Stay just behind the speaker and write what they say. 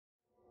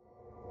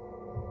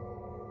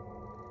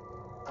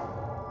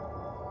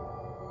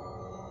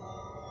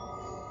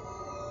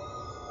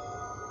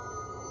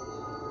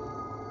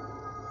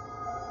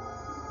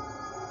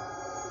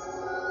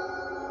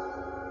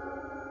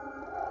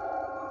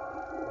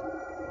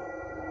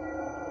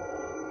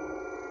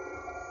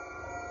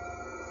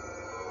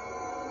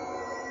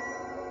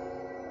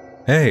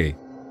Hey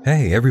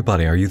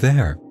everybody, are you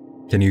there?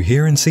 Can you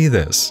hear and see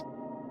this?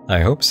 I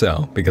hope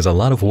so, because a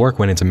lot of work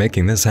went into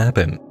making this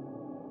happen.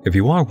 If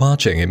you are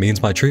watching, it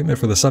means my treatment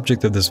for the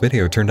subject of this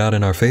video turned out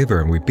in our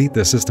favor and we beat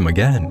the system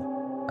again.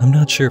 I'm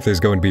not sure if there's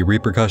going to be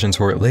repercussions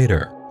for it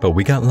later, but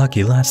we got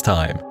lucky last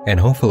time, and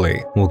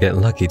hopefully we'll get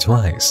lucky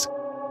twice.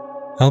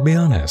 I'll be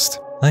honest,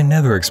 I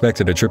never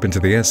expected a trip into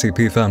the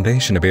SCP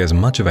Foundation to be as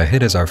much of a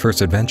hit as our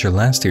first adventure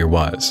last year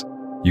was.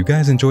 You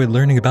guys enjoyed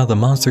learning about the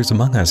monsters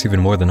among us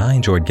even more than I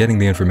enjoyed getting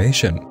the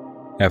information.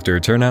 After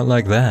a turnout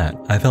like that,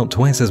 I felt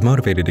twice as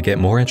motivated to get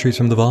more entries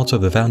from the vaults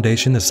of the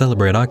Foundation to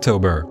celebrate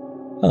October.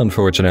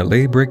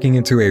 Unfortunately, breaking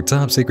into a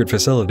top-secret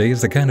facility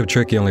is the kind of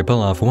trick you only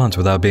pull off once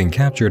without being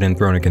captured and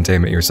thrown in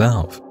containment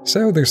yourself.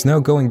 So there's no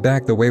going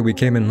back the way we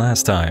came in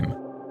last time.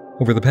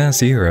 Over the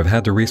past year, I've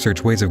had to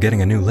research ways of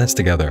getting a new list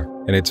together,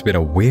 and it's been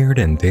a weird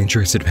and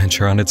dangerous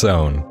adventure on its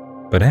own.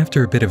 But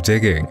after a bit of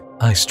digging,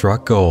 I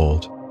struck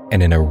gold,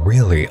 and in a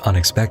really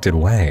unexpected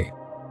way.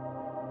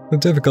 The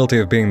difficulty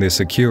of being the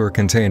Secure,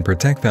 Contain,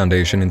 Protect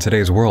Foundation in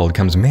today's world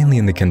comes mainly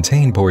in the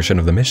contain portion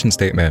of the mission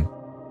statement.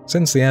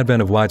 Since the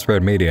advent of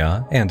widespread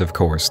media, and of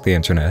course the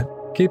internet,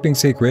 keeping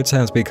secrets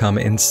has become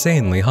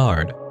insanely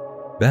hard.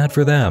 Bad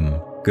for them,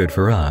 good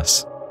for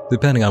us,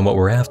 depending on what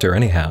we're after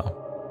anyhow.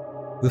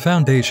 The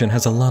Foundation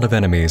has a lot of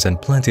enemies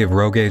and plenty of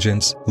rogue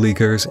agents,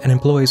 leakers, and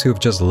employees who have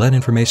just let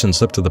information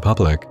slip to the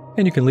public,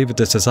 and you can leave it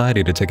to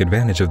society to take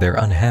advantage of their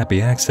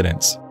unhappy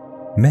accidents.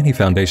 Many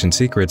Foundation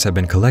secrets have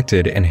been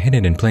collected and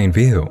hidden in plain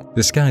view,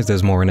 disguised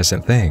as more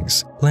innocent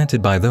things,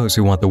 planted by those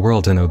who want the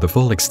world to know the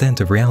full extent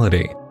of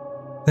reality.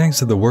 Thanks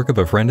to the work of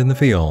a friend in the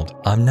field,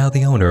 I'm now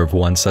the owner of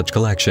one such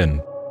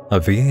collection, a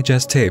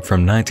VHS tape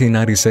from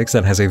 1996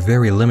 that has a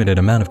very limited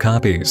amount of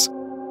copies.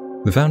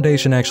 The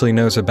Foundation actually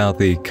knows about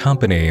the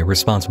company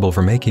responsible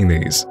for making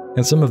these,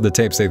 and some of the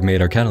tapes they've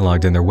made are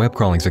cataloged in their web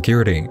crawling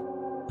security.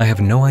 I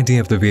have no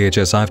idea if the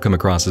VHS I've come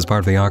across is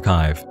part of the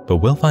archive, but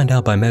we'll find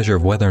out by measure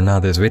of whether or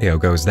not this video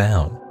goes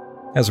down.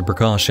 As a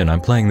precaution,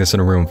 I'm playing this in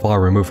a room far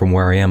removed from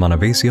where I am on a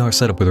VCR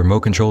setup with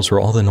remote controls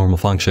for all the normal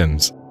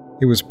functions.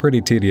 It was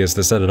pretty tedious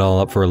to set it all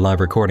up for a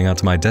live recording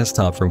onto my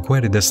desktop from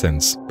quite a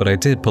distance, but I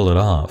did pull it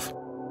off.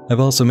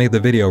 I've also made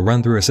the video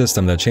run through a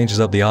system that changes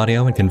up the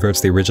audio and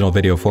converts the original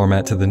video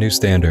format to the new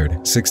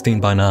standard,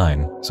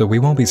 16:9, so we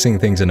won't be seeing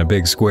things in a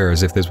big square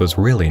as if this was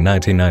really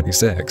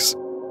 1996.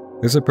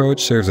 This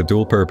approach serves a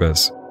dual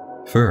purpose.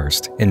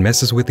 First, it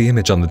messes with the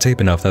image on the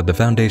tape enough that the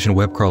Foundation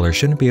web crawler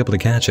shouldn't be able to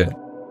catch it.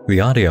 The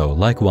audio,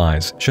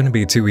 likewise, shouldn't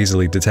be too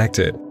easily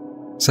detected.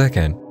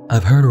 Second,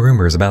 I've heard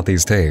rumors about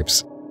these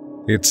tapes.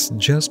 It's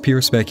just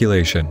pure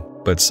speculation,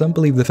 but some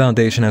believe the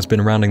Foundation has been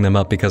rounding them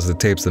up because the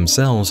tapes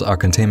themselves are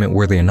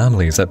containment-worthy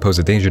anomalies that pose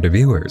a danger to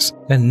viewers,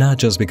 and not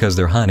just because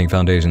they're hiding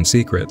Foundation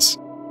secrets.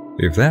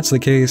 If that's the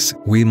case,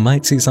 we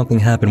might see something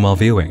happen while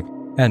viewing,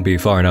 and be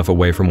far enough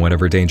away from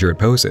whatever danger it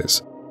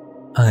poses.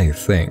 I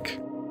think.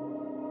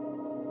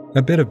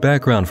 A bit of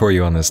background for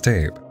you on this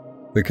tape.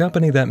 The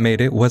company that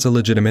made it was a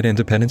legitimate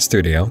independent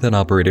studio that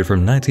operated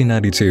from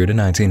 1992 to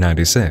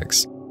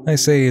 1996. I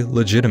say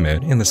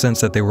legitimate in the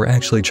sense that they were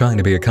actually trying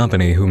to be a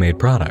company who made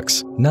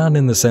products, not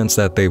in the sense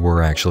that they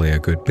were actually a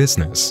good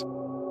business.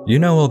 You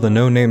know all the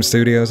no-name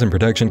studios and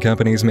production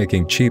companies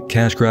making cheap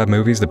cash grab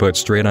movies to put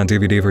straight on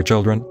DVD for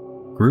children?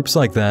 Groups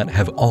like that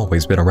have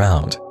always been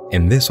around,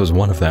 and this was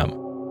one of them.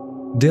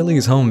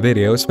 Dilly's Home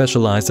Video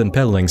specialized in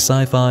peddling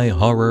sci-fi,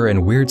 horror,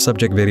 and weird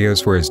subject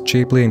videos for as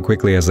cheaply and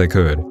quickly as they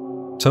could.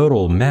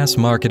 Total mass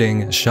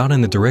marketing, shot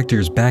in the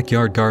director's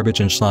backyard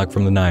garbage and schlock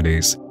from the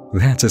 90s.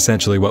 That's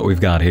essentially what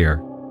we've got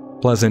here.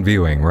 Pleasant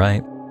viewing,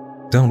 right?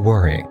 Don't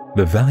worry,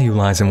 the value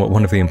lies in what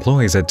one of the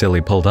employees at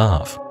Dilly pulled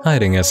off,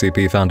 hiding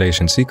SCP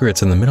Foundation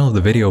secrets in the middle of the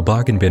video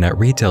bargain bin at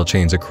retail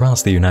chains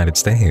across the United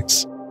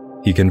States.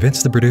 He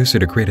convinced the producer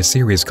to create a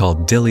series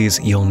called Dilly's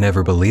You'll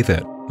Never Believe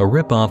It, a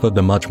rip-off of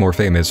the much more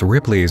famous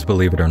Ripley's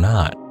Believe It or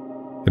Not.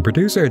 The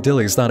producer at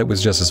Dilly's thought it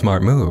was just a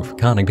smart move,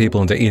 conning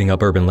people into eating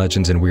up urban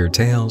legends and weird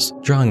tales,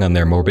 drawing on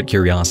their morbid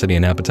curiosity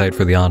and appetite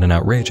for the odd and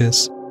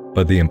outrageous.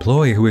 But the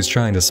employee who was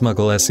trying to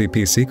smuggle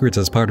SCP secrets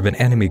as part of an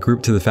enemy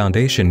group to the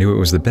Foundation knew it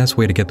was the best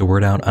way to get the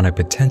word out on a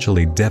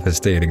potentially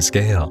devastating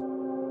scale.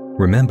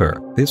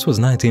 Remember, this was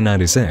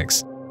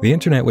 1996. The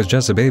internet was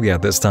just a baby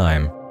at this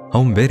time.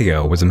 Home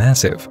video was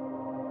massive.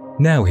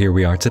 Now here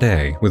we are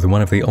today, with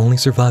one of the only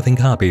surviving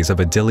copies of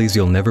a Dilly's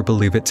You'll Never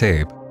Believe It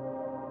tape.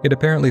 It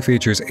apparently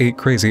features 8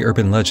 crazy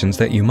urban legends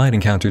that you might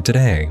encounter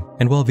today,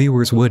 and while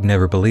viewers would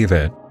never believe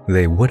it,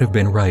 they would have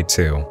been right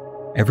to.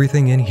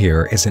 Everything in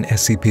here is an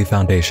SCP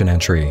Foundation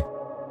entry.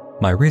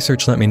 My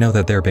research let me know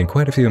that there have been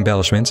quite a few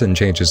embellishments and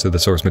changes to the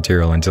source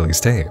material in Dilly's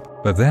tape,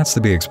 but that's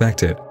to be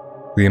expected.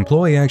 The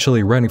employee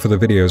actually writing for the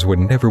videos would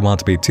never want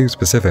to be too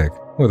specific,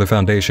 or the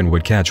Foundation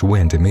would catch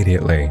wind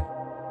immediately.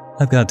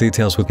 I've got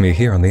details with me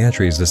here on the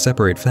entries to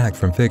separate fact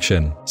from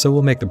fiction, so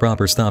we'll make the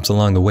proper stops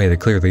along the way to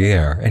clear the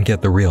air and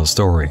get the real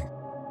story.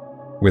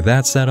 With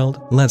that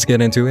settled, let's get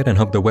into it and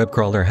hope the web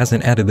crawler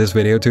hasn't added this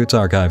video to its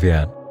archive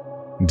yet.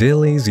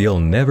 Dilly's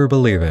You'll Never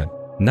Believe It,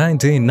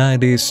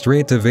 1990s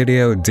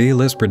straight-to-video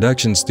D-list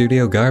production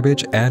studio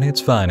garbage at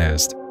its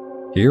finest.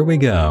 Here we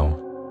go.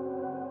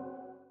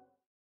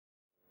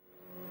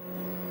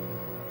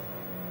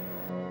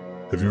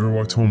 Have you ever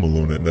walked home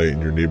alone at night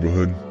in your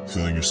neighborhood,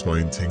 feeling your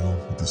spine tingle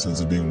with the sense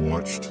of being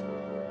watched?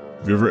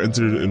 Have you ever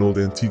entered an old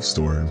antique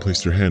store and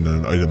placed your hand on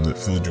an item that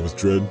filled you with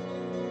dread?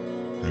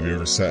 Have you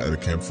ever sat at a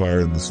campfire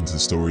and listened to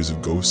stories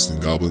of ghosts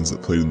and goblins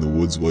that played in the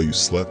woods while you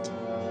slept?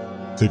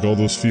 Take all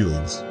those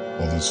feelings,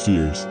 all those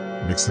fears,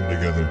 mix them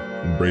together,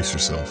 and brace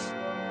yourself.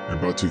 You're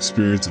about to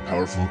experience a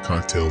powerful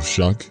cocktail of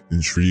shock,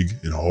 intrigue,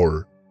 and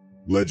horror.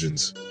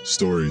 Legends,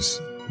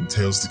 stories, and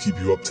tales to keep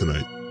you up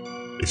tonight,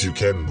 if you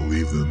can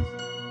believe them.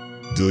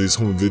 Dilly's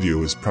Home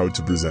Video is proud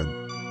to present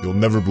You'll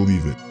Never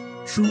Believe It,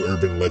 True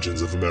Urban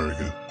Legends of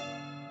America.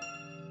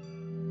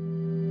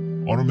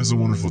 Autumn is a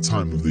wonderful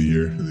time of the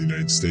year in the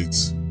United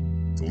States.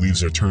 The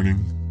leaves are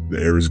turning,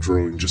 the air is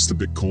growing just a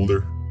bit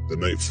colder, the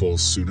night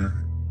falls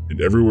sooner,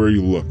 and everywhere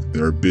you look,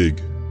 there are big,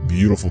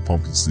 beautiful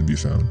pumpkins to be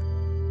found.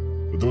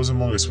 But those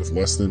among us with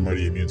less than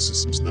mighty immune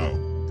systems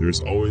know, there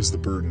is always the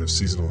burden of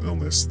seasonal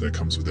illness that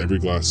comes with every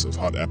glass of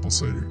hot apple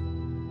cider.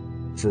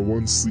 For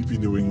one sleepy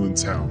New England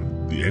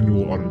town, the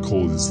annual autumn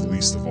cold is the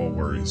least of all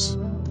worries.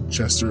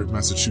 Chester,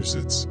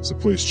 Massachusetts, is a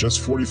place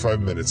just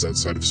 45 minutes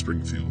outside of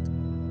Springfield.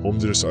 Home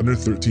to just under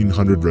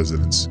 1,300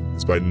 residents,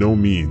 is by no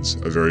means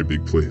a very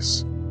big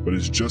place, but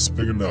is just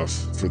big enough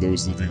for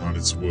those living on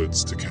its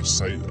woods to catch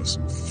sight of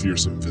some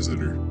fearsome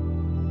visitor.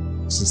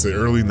 Since the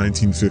early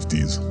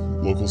 1950s,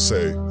 locals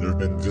say there have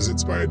been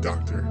visits by a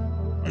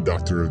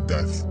doctor of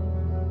death.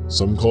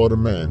 Some call it a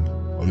man,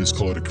 others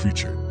call it a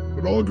creature,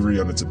 but all agree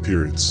on its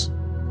appearance.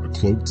 A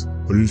cloaked,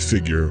 hooded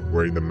figure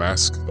wearing the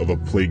mask of a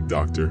plague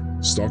doctor,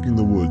 stalking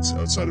the woods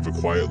outside of a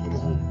quiet little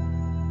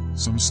home.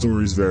 Some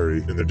stories vary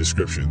in their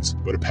descriptions,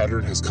 but a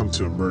pattern has come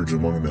to emerge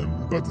among them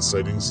about the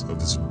sightings of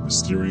this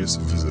mysterious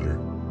visitor.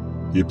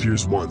 He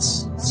appears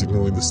once,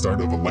 signaling the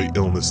start of a light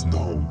illness in the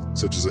home,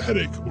 such as a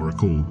headache or a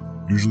cold,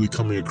 usually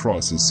coming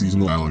across as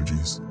seasonal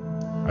allergies.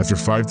 After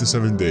 5 to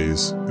 7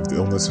 days, if the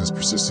illness has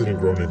persisted and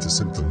grown into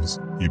symptoms,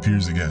 he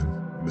appears again,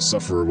 and the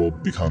sufferer will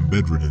become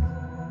bedridden.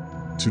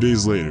 2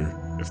 days later,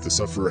 if the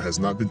sufferer has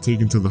not been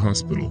taken to the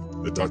hospital,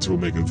 the doctor will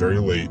make a very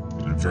late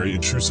and a very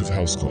intrusive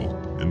house call,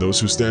 and those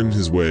who stand in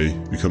his way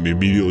become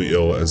immediately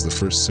ill as the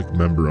first sick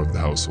member of the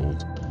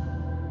household.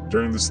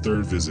 During this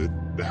third visit,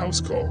 the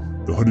house call,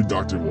 the hooded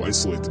doctor will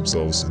isolate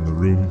themselves in the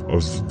room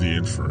of the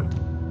infirm.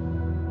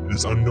 It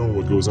is unknown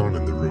what goes on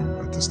in the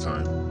room at this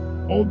time.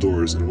 All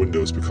doors and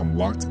windows become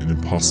locked and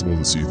impossible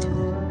to see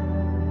through.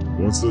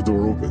 Once the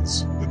door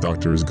opens, the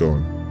doctor is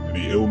gone, and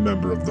the ill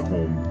member of the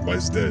home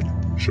lies dead,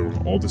 showing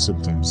all the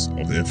symptoms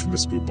of the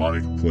infamous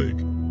bubonic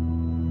plague.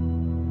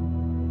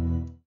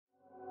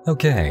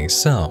 Okay,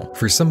 so,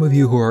 for some of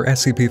you who are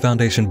SCP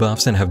Foundation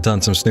buffs and have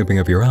done some snooping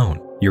of your own,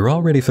 you're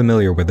already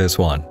familiar with this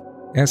one.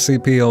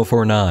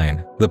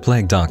 SCP-049, the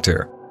Plague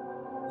Doctor.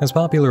 As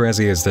popular as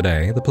he is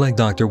today, the Plague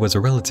Doctor was a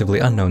relatively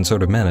unknown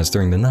sort of menace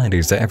during the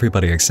 90s to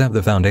everybody except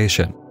the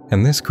Foundation,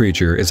 and this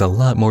creature is a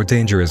lot more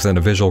dangerous than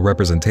a visual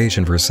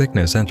representation for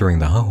sickness entering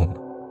the home.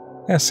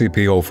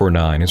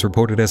 SCP-049 is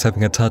reported as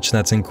having a touch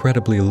that's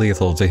incredibly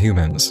lethal to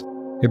humans.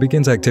 It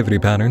begins activity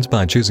patterns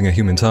by choosing a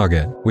human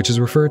target, which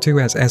is referred to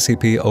as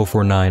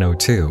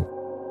SCP-049-02.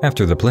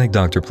 After the Plague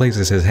Doctor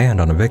places his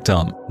hand on a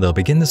victim, they'll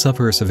begin to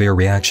suffer a severe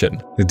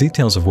reaction, the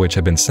details of which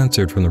have been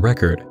censored from the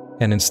record,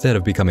 and instead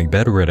of becoming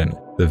bedridden,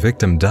 the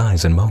victim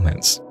dies in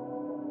moments.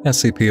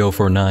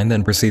 SCP-049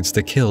 then proceeds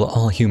to kill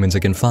all humans it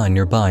can find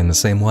nearby in the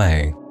same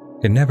way.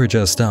 It never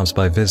just stops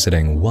by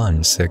visiting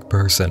one sick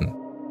person.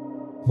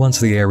 Once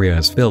the area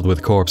is filled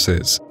with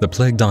corpses, the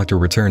Plague Doctor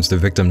returns to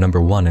victim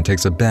number 1 and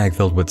takes a bag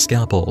filled with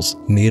scalpels,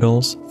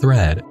 needles,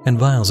 thread, and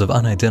vials of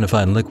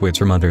unidentified liquids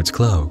from under its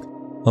cloak.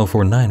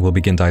 049 will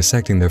begin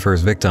dissecting their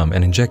first victim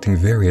and injecting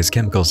various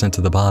chemicals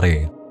into the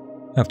body.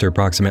 After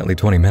approximately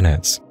 20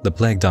 minutes, the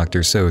Plague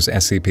Doctor sews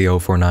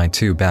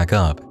SCP-049-2 back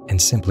up and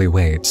simply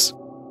waits.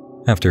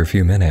 After a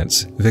few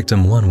minutes,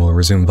 victim 1 will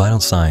resume vital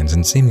signs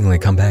and seemingly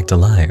come back to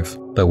life,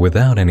 but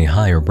without any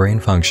higher brain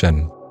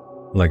function.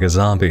 Like a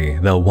zombie,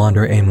 they'll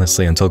wander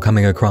aimlessly until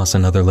coming across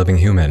another living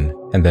human,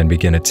 and then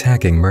begin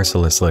attacking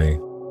mercilessly.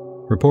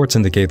 Reports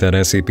indicate that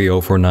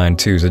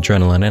SCP-049-2's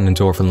adrenaline and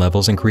endorphin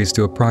levels increase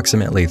to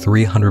approximately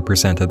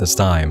 300% at this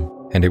time,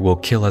 and it will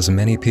kill as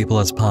many people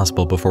as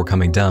possible before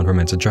coming down from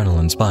its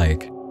adrenaline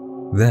spike.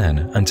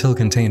 Then, until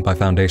contained by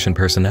Foundation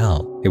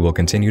personnel, it will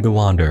continue to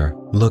wander,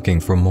 looking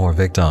for more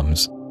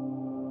victims.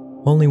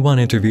 Only one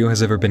interview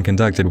has ever been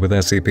conducted with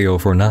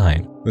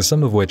SCP-049, the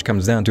sum of which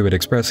comes down to it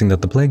expressing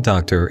that the Plague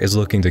Doctor is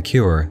looking to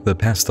cure the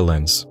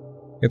pestilence.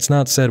 It's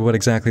not said what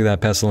exactly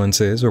that pestilence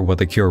is or what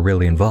the cure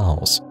really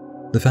involves.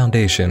 The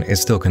Foundation is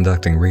still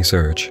conducting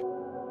research.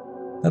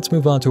 Let's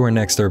move on to our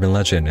next urban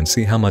legend and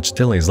see how much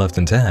Dilly's left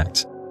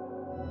intact.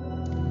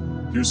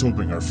 Here's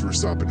hoping our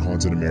first stop in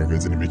Haunted America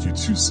didn't make you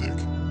too sick.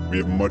 We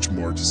have much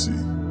more to see.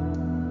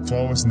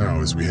 Follow us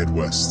now as we head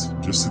west,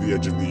 just to the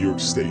edge of New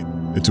York State,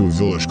 into a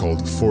village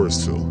called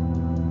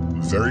Forestville,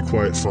 a very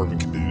quiet farming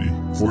community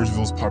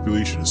Forestville's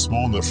population is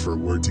small enough for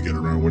word to get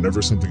around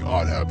whenever something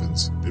odd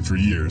happens, and for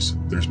years,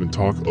 there's been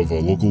talk of a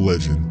local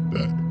legend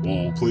that,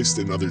 while placed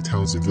in other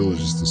towns and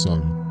villages to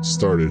some,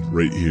 started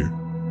right here.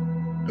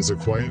 As a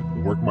quiet,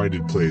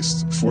 work-minded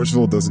place,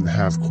 Forestville doesn't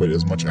have quite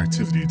as much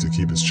activity to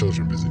keep its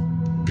children busy.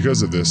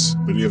 Because of this,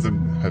 many of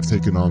them have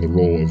taken on the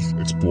role of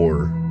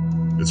explorer.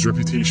 Its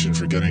reputation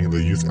for getting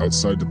the youth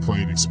outside to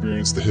play and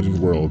experience the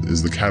hidden world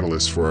is the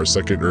catalyst for our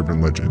second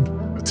urban legend,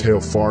 a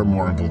tale far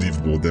more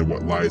unbelievable than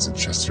what lies in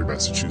Chester,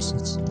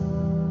 Massachusetts.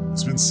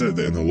 It's been said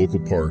that in the local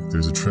park,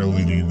 there's a trail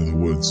leading into the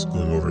woods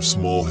going over a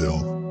small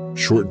hill.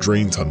 Short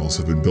drain tunnels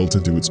have been built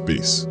into its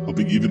base,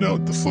 helping even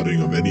out the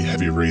flooding of any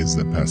heavy rains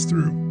that pass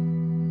through.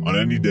 On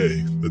any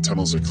day, the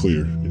tunnels are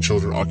clear, and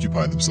children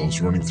occupy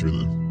themselves running through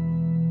them.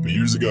 But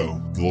years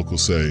ago, the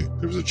locals say,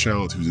 there was a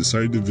child who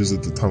decided to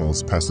visit the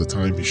tunnels past the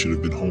time he should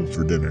have been home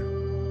for dinner.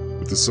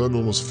 With the sun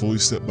almost fully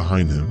set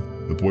behind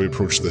him, the boy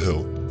approached the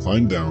hill,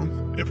 climbed down,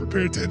 and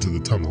prepared to enter the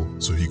tunnel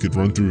so he could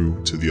run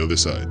through to the other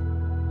side.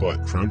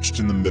 But crouched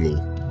in the middle,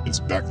 its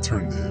back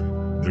turned to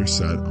him, there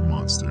sat a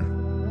monster.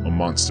 A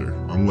monster,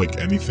 unlike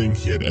anything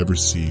he had ever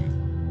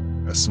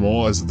seen. As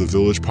small as the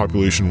village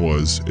population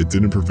was, it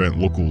didn't prevent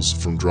locals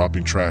from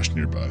dropping trash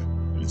nearby,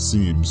 and it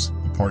seems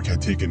the park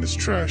had taken its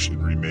trash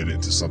and remade it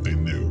into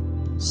something new,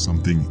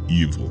 something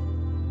evil.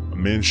 A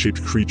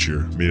man-shaped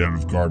creature made out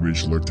of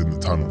garbage lurked in the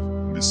tunnel,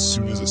 and as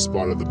soon as it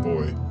spotted the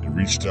boy, it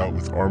reached out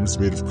with arms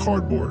made of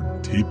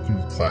cardboard, taped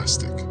in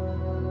plastic.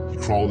 He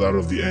crawled out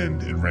of the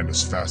end and ran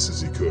as fast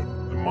as he could,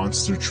 the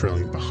monster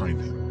trailing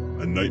behind him,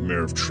 a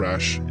nightmare of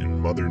trash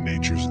and Mother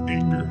Nature's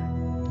anger.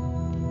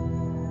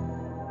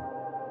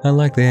 I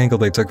like the angle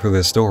they took for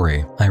this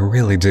story, I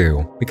really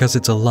do, because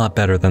it's a lot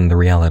better than the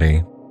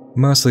reality.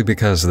 Mostly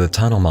because the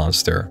tunnel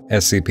monster,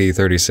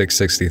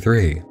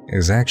 SCP-3663,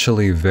 is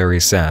actually very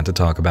sad to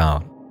talk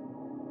about.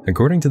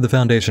 According to the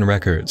Foundation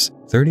records,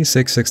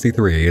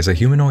 3663 is a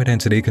humanoid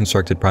entity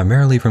constructed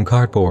primarily from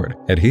cardboard,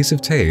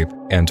 adhesive tape,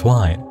 and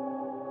twine.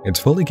 It's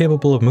fully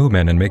capable of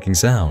movement and making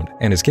sound,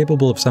 and is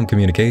capable of some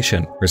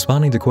communication,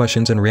 responding to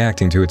questions and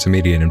reacting to its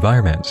immediate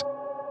environment.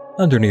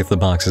 Underneath the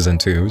boxes and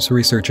tubes,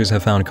 researchers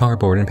have found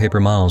cardboard and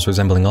paper models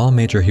resembling all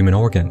major human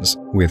organs,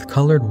 with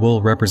colored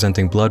wool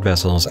representing blood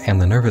vessels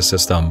and the nervous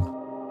system.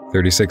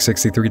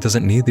 3663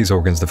 doesn't need these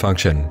organs to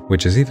function,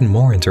 which is even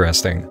more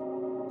interesting.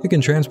 It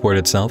can transport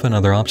itself and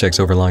other objects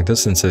over long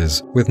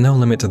distances, with no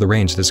limit to the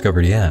range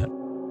discovered yet.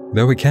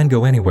 Though it can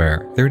go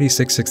anywhere,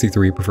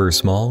 3663 prefers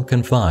small,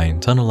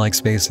 confined, tunnel-like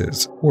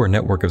spaces, or a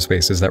network of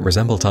spaces that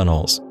resemble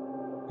tunnels.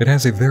 It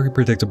has a very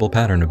predictable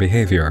pattern of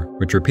behavior,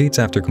 which repeats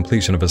after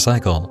completion of a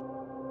cycle.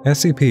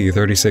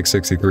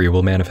 SCP-3663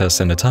 will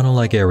manifest in a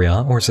tunnel-like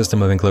area or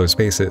system of enclosed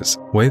spaces,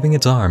 waving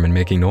its arm and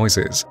making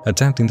noises,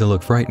 attempting to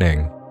look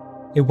frightening.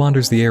 It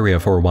wanders the area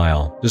for a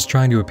while, just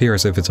trying to appear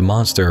as if it's a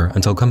monster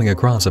until coming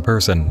across a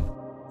person.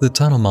 The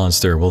tunnel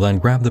monster will then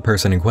grab the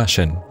person in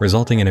question,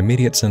 resulting in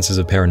immediate senses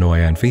of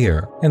paranoia and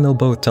fear, and they'll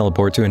both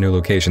teleport to a new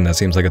location that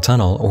seems like a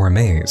tunnel or a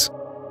maze.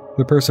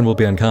 The person will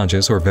be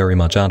unconscious or very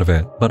much out of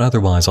it, but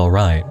otherwise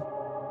alright.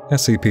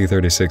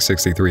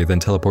 SCP-3663 then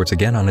teleports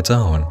again on its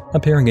own,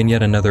 appearing in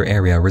yet another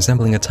area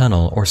resembling a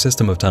tunnel or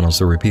system of tunnels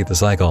to repeat the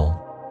cycle.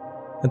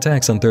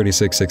 Attacks on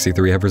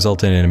 3663 have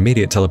resulted in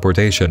immediate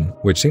teleportation,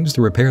 which seems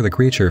to repair the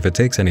creature if it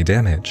takes any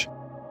damage.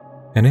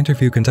 An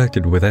interview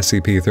conducted with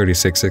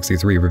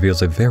SCP-3663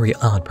 reveals a very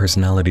odd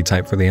personality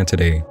type for the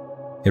entity.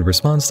 It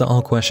responds to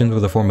all questions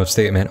with a form of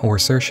statement or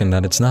assertion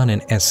that it's not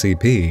an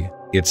SCP,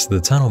 it's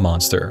the tunnel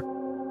monster.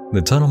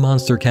 The tunnel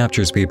monster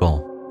captures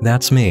people.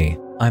 That's me.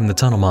 I'm the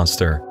tunnel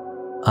monster.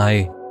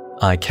 I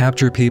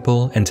capture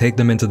people and take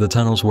them into the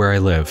tunnels where I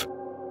live.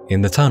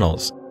 In the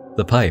tunnels.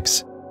 The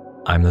pipes.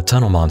 I'm the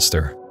tunnel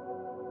monster.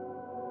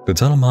 The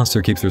tunnel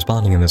monster keeps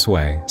responding in this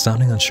way,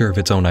 sounding unsure of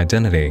its own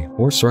identity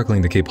or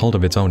struggling to keep hold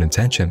of its own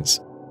intentions.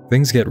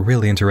 Things get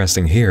really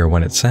interesting here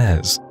when it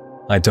says,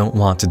 I don't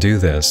want to do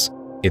this.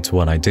 It's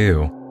what I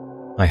do.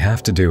 I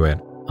have to do it.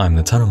 I'm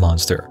the tunnel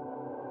monster.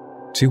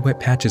 2 wet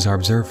patches are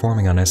observed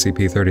forming on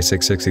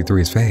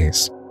SCP-3663's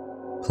face.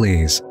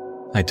 Please,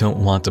 I don't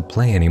want to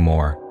play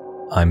anymore.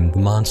 I'm the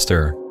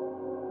monster.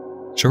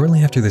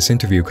 Shortly after this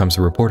interview comes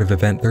a report of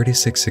Event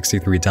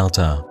 3663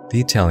 Delta,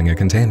 detailing a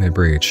containment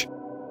breach.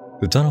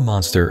 The tunnel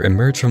monster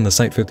emerged from the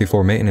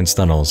Site-54 maintenance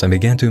tunnels and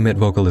began to emit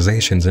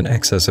vocalizations in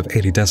excess of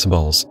 80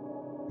 decibels.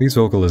 These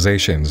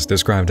vocalizations,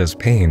 described as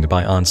pained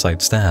by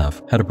on-site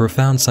staff, had a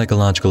profound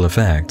psychological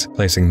effect,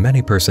 placing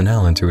many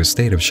personnel into a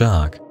state of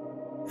shock.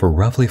 For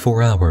roughly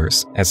 4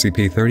 hours,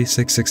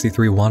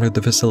 SCP-3663 wandered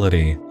the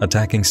facility,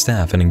 attacking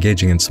staff and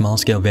engaging in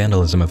small-scale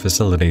vandalism of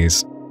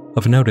facilities.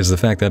 Of note is the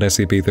fact that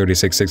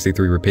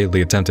SCP-3663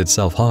 repeatedly attempted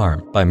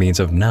self-harm by means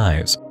of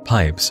knives,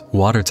 pipes,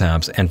 water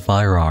taps, and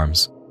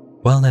firearms.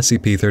 While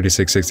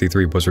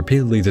SCP-3663 was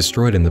repeatedly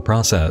destroyed in the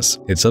process,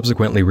 it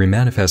subsequently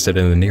remanifested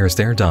in the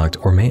nearest air duct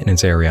or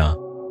maintenance area.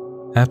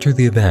 After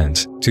the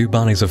event, 2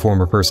 bodies of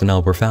former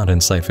personnel were found in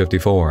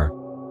Site-54.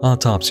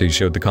 Autopsies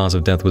showed the cause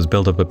of death was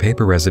buildup of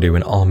paper residue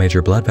in all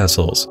major blood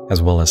vessels,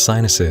 as well as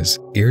sinuses,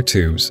 ear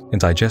tubes,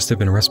 and digestive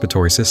and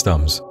respiratory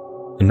systems.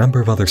 A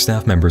number of other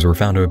staff members were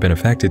found to have been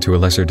affected to a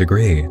lesser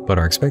degree, but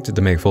are expected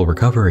to make full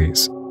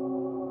recoveries.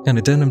 An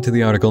addendum to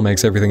the article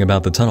makes everything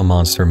about the tunnel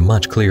monster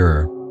much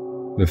clearer.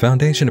 The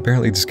Foundation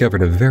apparently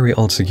discovered a very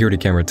old security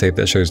camera tape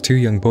that shows two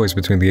young boys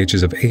between the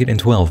ages of 8 and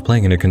 12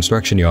 playing in a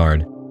construction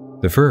yard.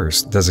 The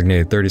first,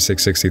 designated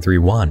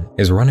 3663-1,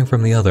 is running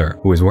from the other,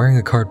 who is wearing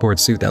a cardboard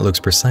suit that looks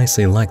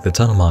precisely like the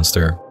tunnel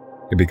monster.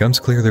 It becomes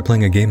clear they're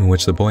playing a game in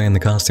which the boy in the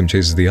costume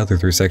chases the other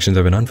through sections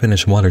of an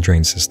unfinished water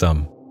drain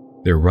system.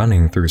 They're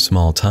running through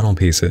small tunnel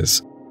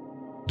pieces.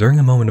 During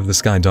a moment of the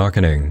sky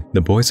darkening, the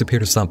boys appear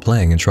to stop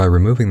playing and try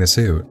removing the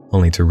suit,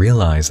 only to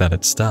realize that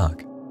it's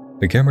stuck.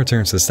 The camera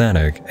turns to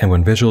static, and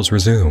when visuals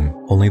resume,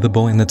 only the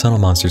boy in the tunnel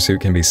monster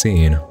suit can be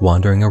seen,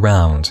 wandering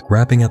around,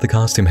 grabbing at the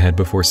costume head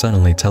before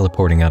suddenly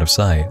teleporting out of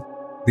sight.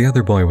 The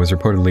other boy was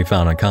reportedly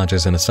found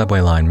unconscious in a subway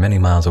line many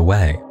miles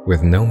away,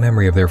 with no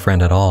memory of their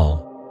friend at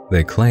all.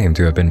 They claim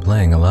to have been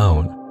playing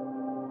alone.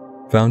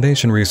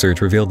 Foundation research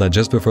revealed that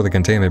just before the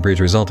containment breach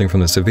resulting from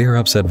the severe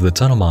upset of the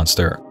tunnel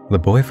monster, the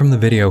boy from the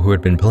video who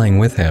had been playing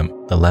with him,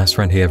 the last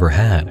friend he ever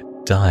had,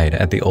 died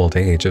at the old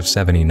age of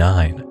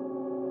 79.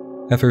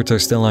 Efforts are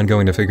still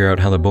ongoing to figure out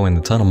how the boy in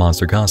the tunnel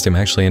monster costume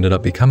actually ended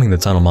up becoming the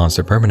tunnel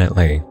monster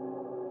permanently.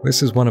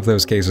 This is one of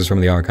those cases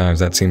from the archives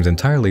that seems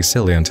entirely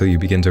silly until you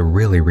begin to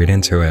really read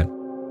into it.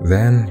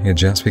 Then it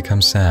just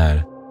becomes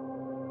sad.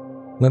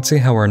 Let's see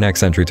how our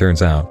next entry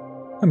turns out.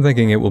 I'm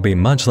thinking it will be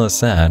much less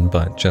sad,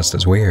 but just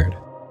as weird.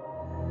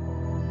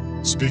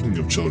 Speaking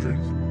of children,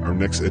 our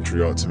next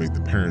entry ought to make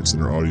the parents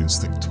in our audience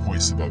think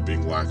twice about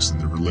being lax in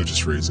their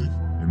religious raising,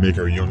 and make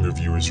our younger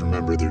viewers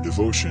remember their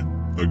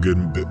devotion a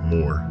good bit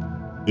more,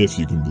 if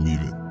you can believe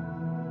it.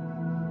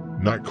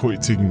 Not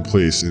quite taking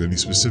place in any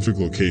specific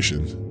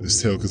location, this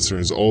tale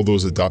concerns all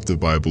those adopted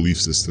by a belief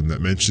system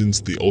that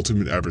mentions the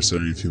ultimate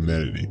adversary of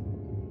humanity,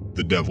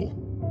 the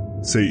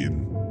devil,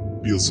 Satan,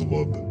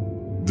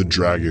 Beelzebub, the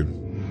dragon,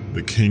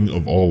 the king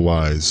of all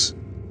lies,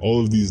 all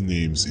of these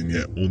names and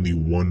yet only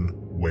one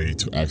way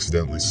to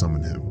accidentally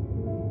summon him.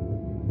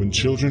 When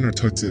children are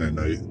tucked in at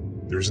night,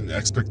 there's an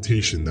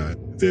expectation that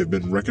if they have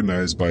been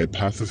recognized by a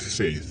path of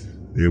faith,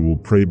 they will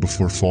pray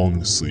before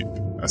falling asleep,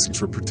 asking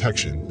for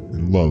protection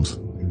and love,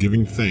 and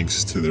giving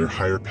thanks to their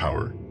higher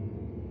power.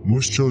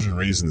 Most children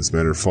raised in this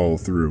manner follow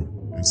through,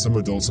 and some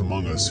adults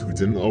among us who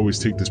didn't always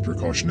take this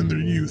precaution in their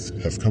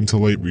youth have come to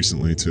light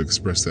recently to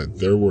express that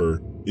there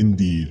were,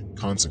 indeed,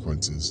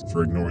 consequences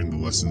for ignoring the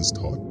lessons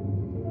taught.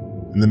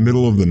 In the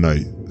middle of the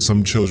night,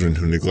 some children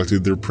who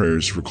neglected their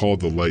prayers recalled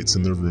the lights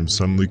in their room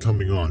suddenly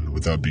coming on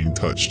without being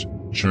touched,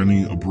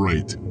 shining a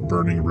bright,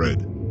 burning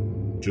red.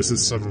 Just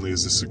as suddenly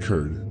as this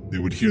occurred, they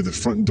would hear the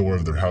front door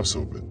of their house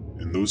open,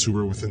 and those who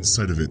were within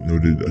sight of it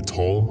noted a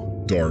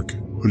tall, dark,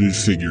 hooded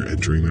figure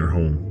entering their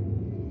home.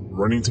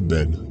 Running to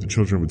bed, the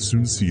children would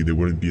soon see they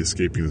wouldn't be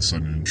escaping the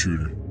sudden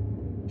intruder.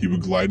 He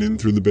would glide in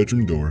through the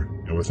bedroom door,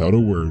 and without a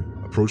word,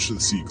 approach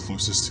the seat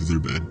closest to their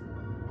bed.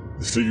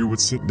 The figure would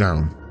sit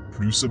down,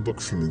 produce a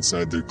book from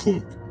inside their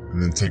cloak,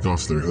 and then take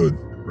off their hood,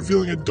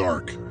 revealing a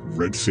dark,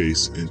 red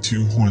face and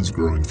two horns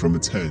growing from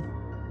its head.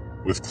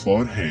 With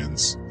clawed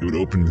hands, he would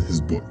open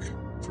his book,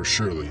 for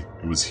surely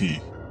it was he,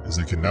 as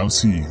they could now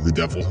see the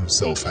devil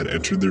himself had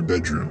entered their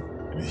bedroom,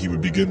 and he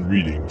would begin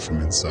reading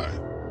from inside.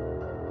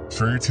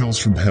 Fairy tales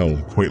from hell,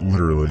 quite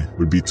literally,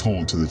 would be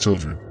told to the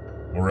children.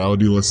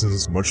 Morality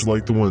lessons, much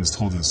like the ones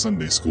told in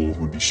Sunday school,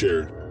 would be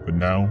shared, but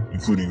now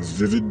including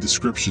vivid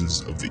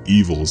descriptions of the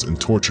evils and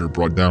torture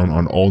brought down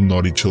on all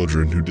naughty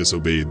children who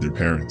disobeyed their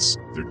parents,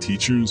 their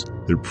teachers,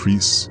 their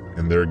priests,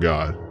 and their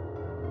God.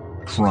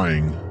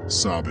 Crying,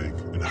 sobbing,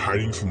 and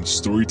hiding from the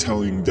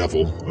storytelling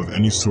devil of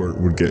any sort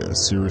would get a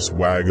serious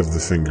wag of the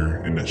finger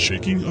and a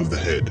shaking of the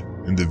head,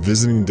 and the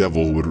visiting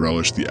devil would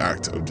relish the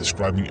act of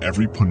describing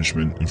every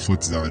punishment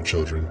inflicted on the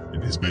children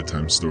in his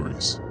bedtime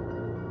stories.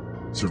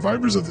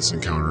 Survivors of this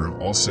encounter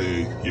all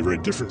say he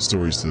read different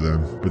stories to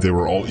them, but they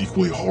were all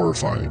equally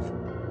horrifying.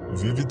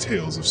 Vivid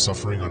tales of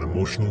suffering on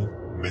emotional,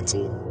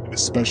 mental, and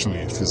especially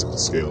physical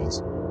scales.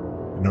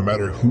 And no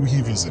matter who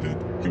he visited,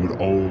 he would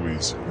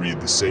always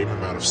read the same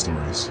amount of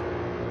stories,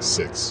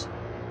 6.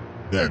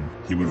 Then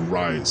he would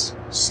rise,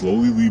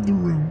 slowly leave the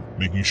room,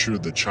 making sure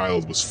the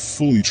child was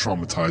fully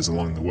traumatized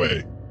along the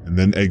way, and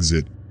then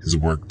exit, his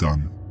work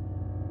done.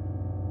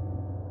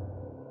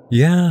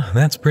 Yeah,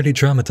 that's pretty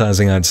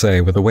traumatizing, I'd say,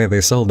 with the way they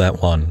sold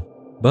that one.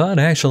 But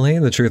actually,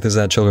 the truth is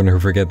that children who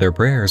forget their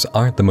prayers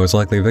aren't the most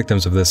likely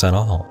victims of this at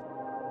all.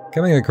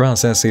 Coming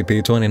across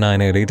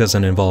SCP-2980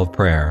 doesn't involve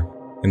prayer.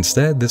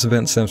 Instead, this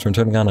event stems from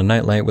turning on a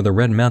nightlight with a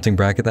red mounting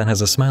bracket that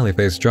has a smiley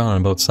face drawn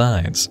on both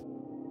sides.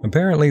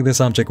 Apparently,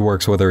 this object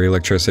works whether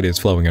electricity is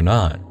flowing or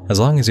not,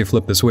 as long as you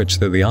flip the switch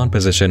to the on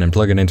position and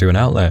plug it into an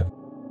outlet.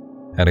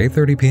 At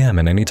 8:30 p.m.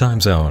 in any time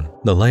zone,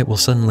 the light will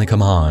suddenly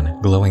come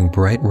on, glowing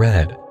bright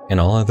red, and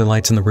all other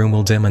lights in the room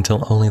will dim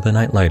until only the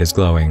nightlight is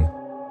glowing.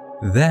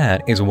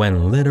 That is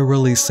when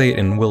literally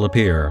Satan will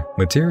appear,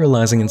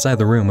 materializing inside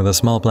the room with a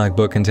small black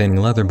book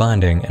containing leather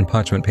binding and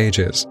parchment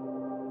pages.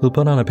 He'll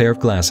put on a pair of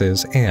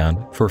glasses and,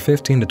 for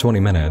 15 to 20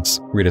 minutes,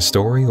 read a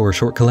story or a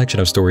short collection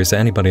of stories to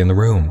anybody in the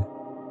room.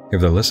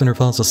 If the listener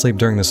falls asleep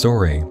during the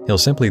story, he'll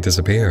simply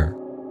disappear.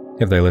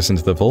 If they listen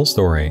to the full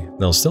story,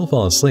 they'll still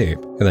fall asleep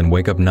and then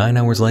wake up 9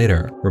 hours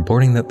later,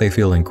 reporting that they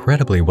feel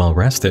incredibly well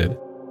rested.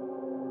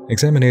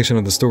 Examination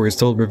of the stories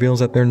told reveals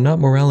that they're not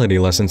morality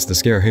lessons to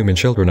scare human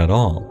children at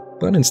all,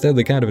 but instead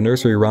the kind of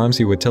nursery rhymes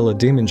you would tell a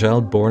demon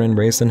child born and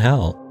raised in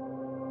hell.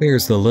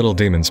 There's The Little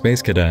Demon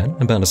Space Cadet,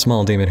 about a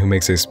small demon who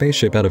makes a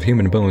spaceship out of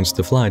human bones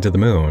to fly to the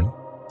moon.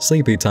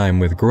 Sleepy Time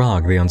with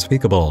Grog the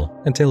Unspeakable,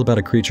 a tale about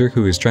a creature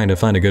who is trying to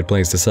find a good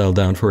place to settle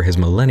down for his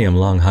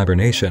millennium-long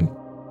hibernation.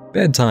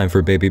 Bedtime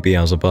for Baby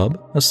Beelzebub,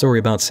 a story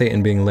about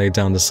Satan being laid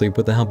down to sleep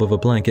with the help of a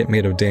blanket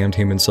made of damned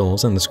human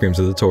souls and the screams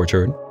of the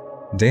tortured.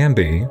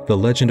 Danby, the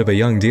legend of a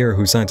young deer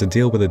who signs a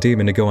deal with a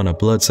demon to go on a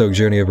blood-soaked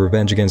journey of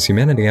revenge against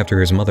humanity after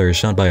his mother is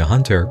shot by a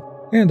hunter.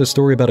 And a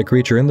story about a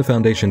creature in the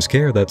Foundation's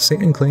care that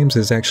Satan claims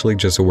is actually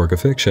just a work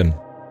of fiction.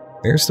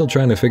 They're still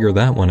trying to figure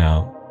that one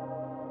out.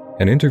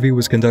 An interview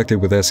was conducted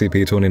with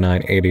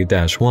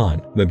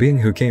SCP-2980-1, the being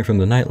who came from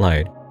the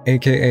Nightlight,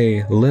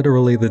 aka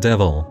literally the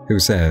devil, who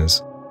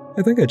says,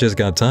 "I think I just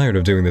got tired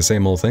of doing the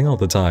same old thing all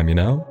the time, you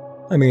know?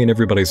 I mean,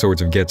 everybody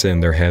sort of gets in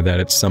their head that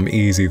it's some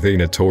easy thing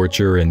to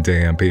torture and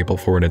damn people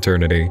for an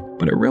eternity,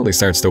 but it really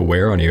starts to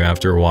wear on you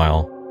after a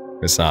while.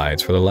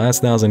 Besides, for the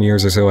last 1,000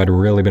 years or so, I'd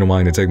really been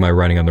wanting to take my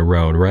writing on the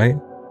road, right?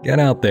 Get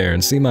out there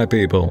and see my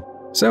people.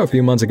 So a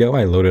few months ago,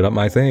 I loaded up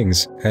my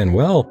things, and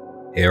well,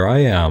 here I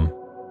am."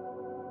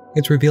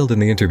 It's revealed in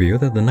the interview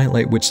that the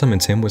nightlight which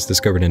summons him was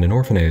discovered in an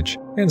orphanage,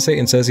 and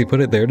Satan says he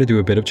put it there to do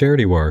a bit of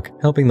charity work,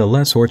 helping the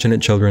less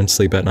fortunate children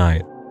sleep at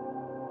night.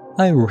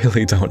 I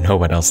really don't know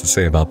what else to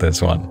say about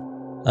this one.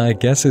 I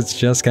guess it's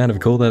just kind of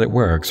cool that it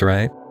works,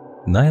 right?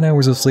 9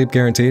 hours of sleep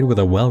guaranteed with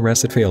a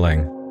well-rested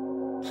feeling.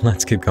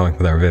 Let's keep going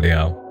with our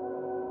video.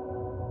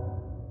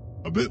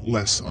 A bit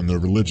less on the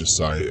religious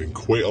side and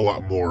quite a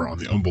lot more on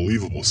the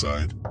unbelievable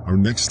side, our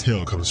next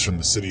tale comes from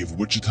the city of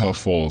Wichita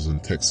Falls in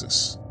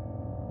Texas.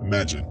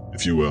 Imagine,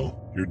 if you will,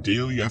 your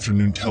daily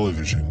afternoon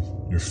television,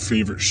 your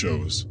favorite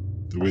shows,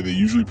 the way they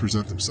usually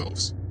present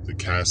themselves, the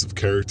cast of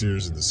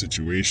characters and the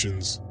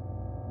situations.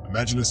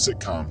 Imagine a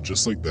sitcom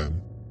just like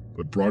them,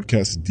 but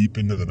broadcast deep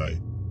into the night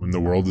when the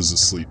world is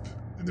asleep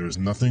and there is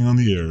nothing on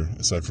the air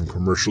aside from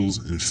commercials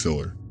and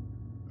filler.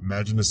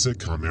 Imagine a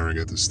sitcom airing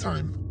at this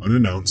time,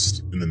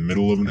 unannounced, in the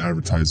middle of an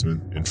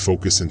advertisement, and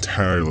focused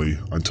entirely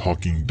on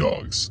talking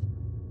dogs.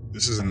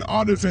 This is an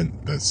odd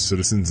event that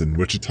citizens in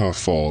Wichita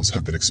Falls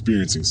have been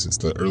experiencing since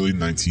the early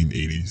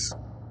 1980s.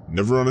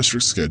 Never on a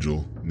strict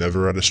schedule,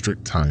 never at a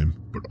strict time,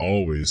 but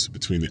always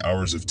between the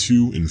hours of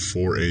 2 and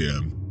 4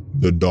 a.m.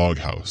 The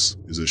Doghouse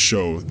is a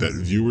show that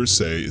viewers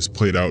say is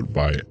played out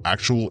by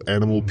actual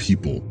animal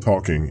people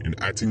talking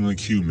and acting like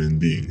human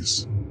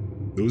beings.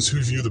 Those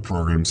who view the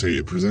program say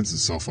it presents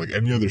itself like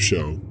any other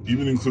show,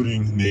 even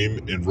including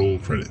name and role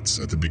credits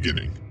at the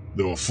beginning,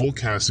 though a full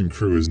cast and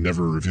crew is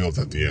never revealed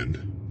at the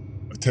end.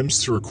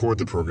 Attempts to record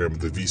the program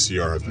with a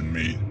VCR have been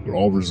made, but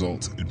all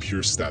result in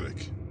pure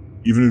static.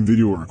 Even in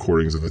video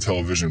recordings of the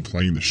television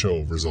playing the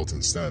show result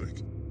in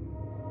static.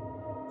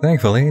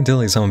 Thankfully,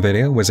 Dilly's home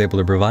video was able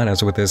to provide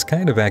us with this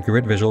kind of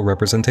accurate visual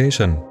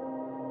representation.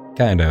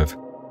 Kind of.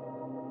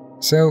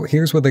 So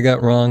here's what they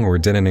got wrong or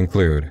didn't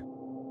include.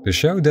 The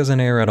show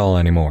doesn't air at all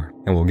anymore,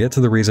 and we'll get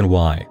to the reason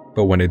why,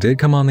 but when it did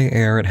come on the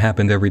air, it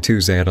happened every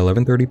Tuesday at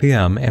 11:30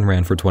 p.m. and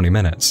ran for 20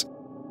 minutes.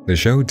 The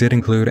show did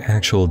include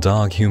actual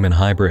dog-human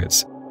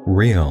hybrids,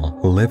 real,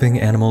 living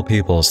animal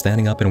people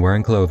standing up and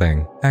wearing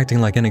clothing,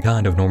 acting like any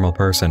kind of normal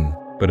person,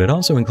 but it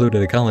also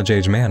included a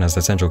college-age man as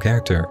the central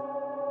character.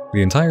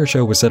 The entire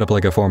show was set up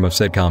like a form of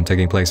sitcom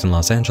taking place in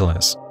Los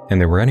Angeles,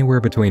 and there were anywhere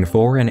between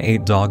 4 and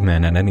 8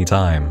 dogmen at any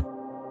time.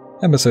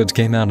 Episodes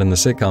came out in the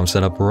sitcom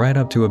setup right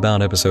up to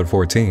about episode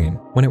 14,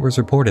 when it was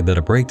reported that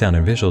a breakdown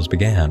in visuals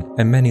began,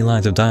 and many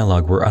lines of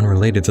dialogue were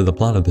unrelated to the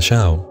plot of the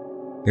show.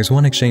 There's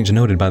one exchange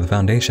noted by the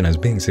Foundation as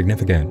being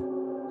significant.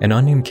 An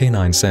unnamed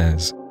canine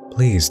says,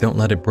 "Please don't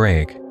let it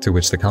break," to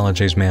which the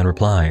college-age man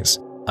replies,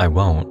 "I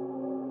won't."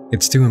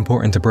 "It's too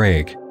important to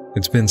break.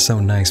 It's been so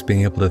nice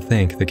being able to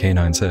think," the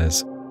canine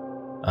says.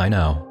 "I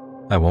know.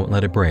 I won't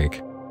let it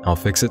break. I'll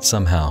fix it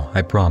somehow,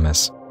 I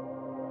promise."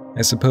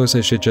 I suppose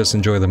I should just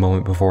enjoy the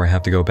moment before I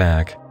have to go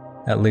back.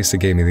 At least it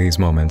gave me these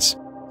moments.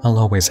 I'll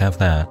always have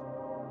that.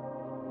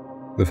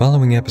 The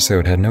following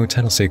episode had no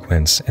title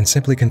sequence and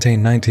simply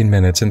contained 19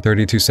 minutes and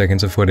 32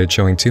 seconds of footage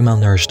showing 2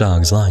 malnourished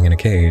dogs lying in a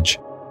cage.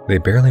 They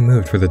barely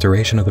moved for the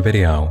duration of the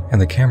video, and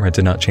the camera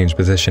did not change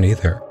position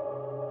either.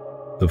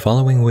 The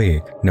following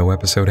week, no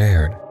episode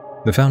aired.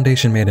 The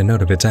Foundation made a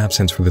note of its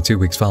absence for the 2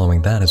 weeks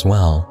following that as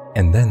well,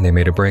 and then they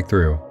made a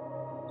breakthrough.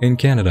 In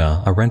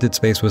Canada, a rented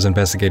space was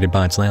investigated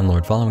by its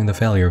landlord following the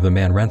failure of the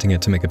man renting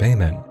it to make a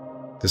payment.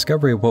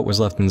 Discovery of what was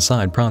left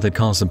inside prompted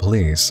calls to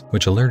police,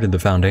 which alerted the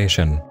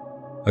Foundation.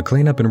 A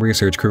cleanup and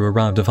research crew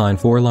arrived to find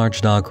 4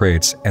 large dog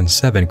crates and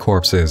 7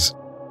 corpses,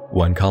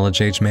 1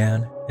 college-age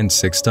man, and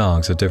 6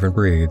 dogs of different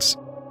breeds.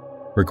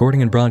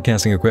 Recording and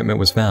broadcasting equipment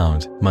was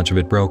found, much of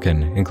it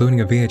broken, including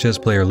a VHS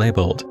player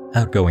labeled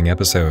 "Outgoing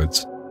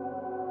Episodes."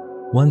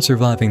 One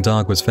surviving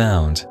dog was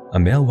found, a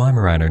male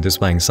Weimaraner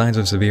displaying signs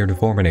of severe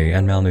deformity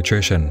and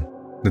malnutrition.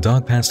 The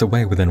dog passed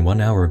away within 1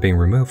 hour of being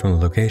removed from the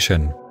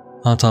location.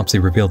 Autopsy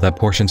revealed that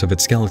portions of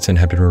its skeleton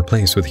had been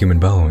replaced with human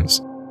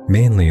bones,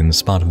 mainly in the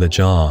spot of the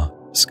jaw,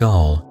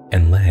 skull,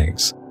 and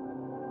legs.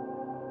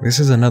 This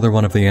is another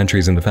one of the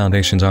entries in the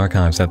Foundation's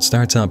archives that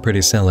starts out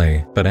pretty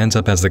silly, but ends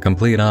up as the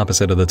complete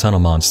opposite of the tunnel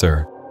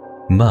monster.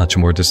 Much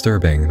more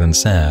disturbing than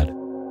sad.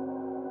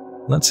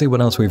 Let's see what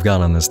else we've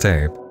got on this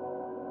tape.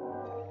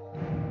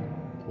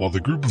 While the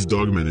group of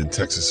dogmen in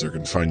Texas are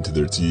confined to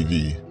their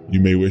TV, you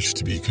may wish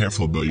to be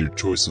careful about your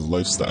choice of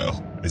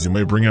lifestyle, as you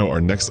might bring out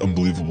our next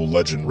unbelievable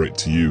legend right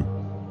to you.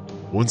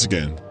 Once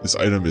again, this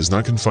item is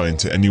not confined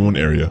to any one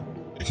area.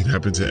 It can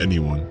happen to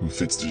anyone who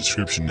fits the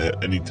description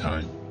at any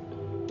time.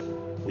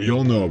 We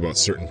all know about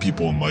certain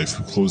people in life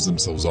who close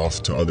themselves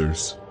off to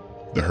others.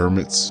 The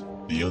hermits,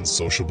 the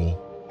unsociable,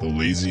 the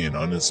lazy and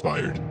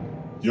uninspired.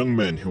 Young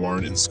men who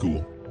aren't in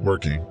school,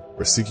 working,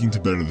 or seeking to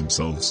better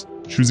themselves,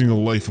 choosing a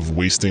life of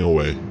wasting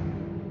away.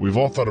 We've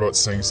all thought about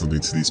saying something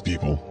to these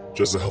people,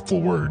 just a helpful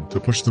word to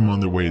push them on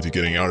their way to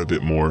getting out a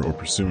bit more or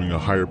pursuing a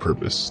higher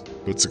purpose.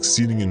 But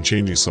succeeding in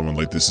changing someone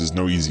like this is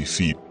no easy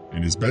feat,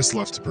 and is best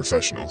left to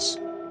professionals.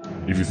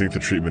 If you think the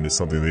treatment is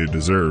something they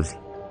deserve.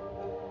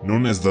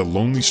 Known as the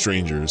Lonely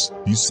Strangers,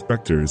 these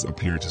specters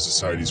appear to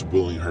society's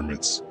willing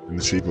hermits in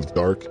the shape of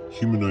dark,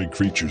 humanoid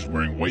creatures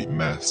wearing white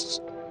masks.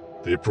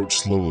 They approach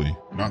slowly,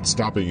 not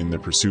stopping in their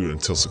pursuit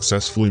until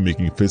successfully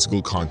making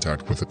physical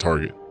contact with a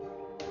target.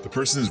 The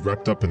person is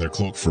wrapped up in their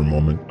cloak for a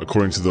moment,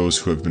 according to those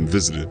who have been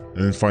visited,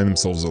 and then find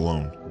themselves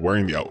alone,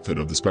 wearing the outfit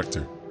of the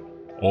specter.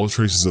 All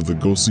traces of the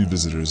ghostly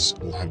visitors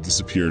will have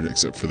disappeared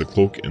except for the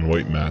cloak and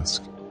white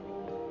mask.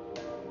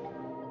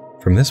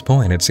 From this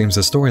point, it seems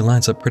the story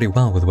lines up pretty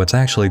well with what's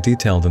actually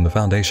detailed in the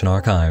Foundation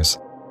archives.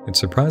 It's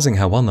surprising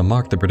how on the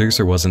mark the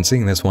producer wasn't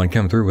seeing this one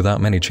come through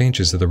without many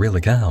changes to the real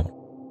account.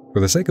 For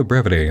the sake of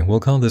brevity,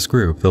 we'll call this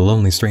group the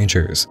Lonely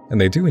Strangers,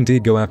 and they do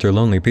indeed go after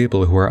lonely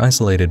people who are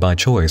isolated by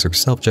choice or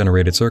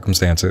self-generated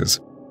circumstances.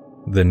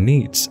 The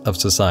needs of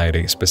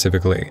society,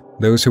 specifically,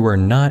 those who are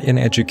not in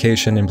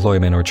education,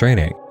 employment, or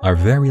training, are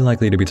very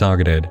likely to be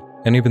targeted,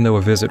 and even though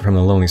a visit from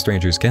the Lonely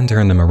Strangers can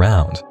turn them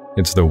around,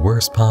 it's the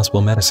worst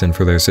possible medicine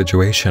for their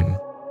situation.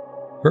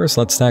 First,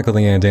 let's tackle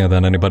the idea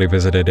that anybody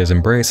visited is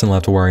embraced and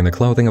left wearing the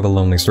clothing of a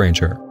lonely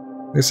stranger.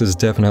 This is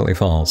definitely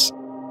false.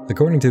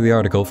 According to the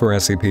article for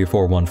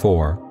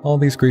SCP-414, all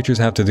these creatures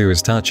have to do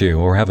is touch you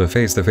or have a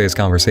face-to-face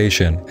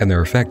conversation, and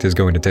their effect is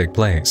going to take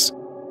place.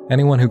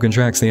 Anyone who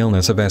contracts the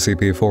illness of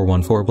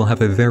SCP-414 will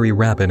have a very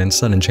rapid and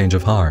sudden change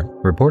of heart,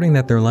 reporting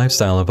that their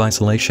lifestyle of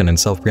isolation and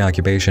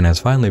self-preoccupation has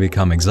finally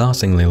become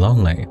exhaustingly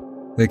lonely.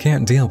 They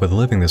can't deal with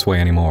living this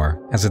way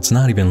anymore, as it's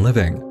not even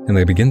living, and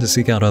they begin to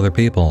seek out other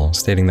people,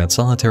 stating that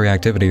solitary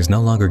activities no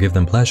longer give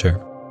them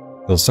pleasure.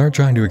 They'll start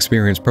trying to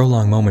experience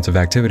prolonged moments of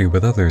activity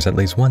with others at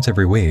least once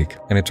every week,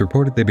 and it's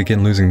reported they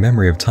begin losing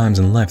memory of times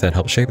in life that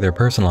help shape their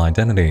personal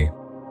identity.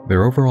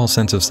 Their overall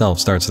sense of self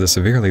starts to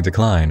severely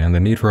decline, and the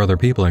need for other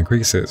people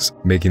increases,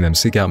 making them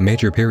seek out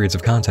major periods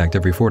of contact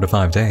every 4 to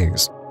 5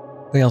 days.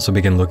 They also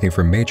begin looking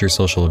for major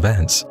social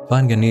events,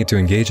 finding a need to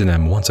engage in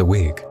them once a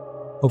week.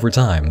 Over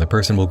time, the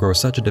person will grow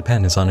such a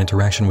dependence on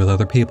interaction with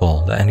other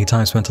people that any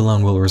time spent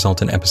alone will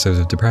result in episodes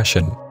of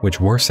depression, which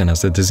worsen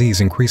as the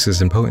disease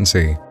increases in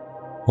potency.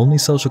 Only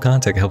social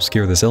contact helps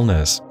cure this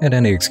illness, and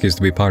any excuse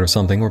to be part of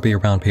something or be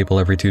around people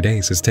every 2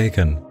 days is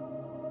taken.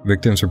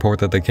 Victims report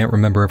that they can't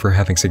remember ever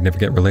having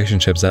significant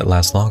relationships that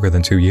last longer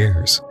than 2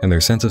 years, and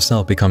their sense of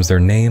self becomes their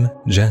name,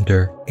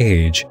 gender,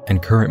 age,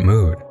 and current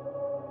mood.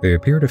 They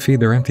appear to feed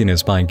their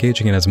emptiness by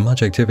engaging in as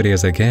much activity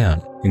as they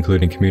can,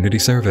 including community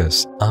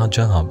service, odd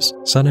jobs,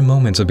 sudden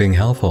moments of being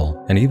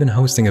helpful, and even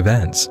hosting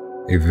events,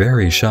 a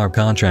very sharp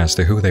contrast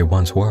to who they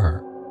once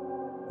were.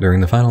 During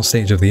the final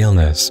stage of the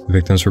illness,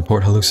 victims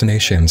report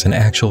hallucinations and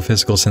actual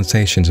physical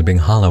sensations of being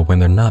hollow when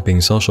they're not being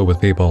social with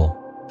people.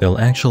 They'll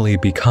actually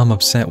become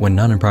upset when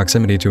not in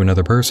proximity to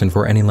another person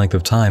for any length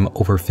of time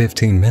over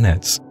 15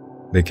 minutes.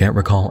 They can't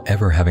recall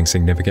ever having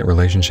significant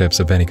relationships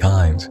of any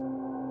kind.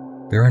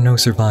 There are no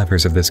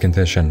survivors of this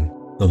condition.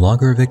 The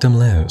longer a victim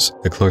lives,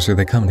 the closer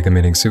they come to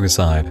committing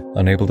suicide,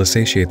 unable to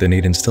satiate the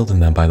need instilled in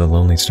them by the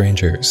Lonely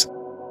Strangers.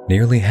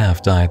 Nearly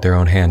half die at their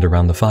own hand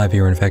around the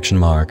 5-year infection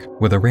mark,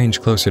 with a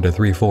range closer to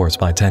 3/4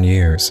 by 10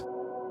 years.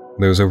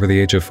 Those over the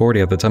age of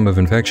 40 at the time of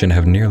infection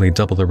have nearly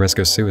double the risk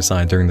of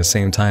suicide during the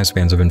same time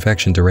spans of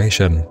infection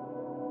duration.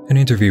 An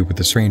interview with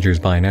the strangers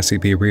by an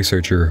SCP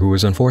researcher who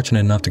was unfortunate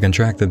enough to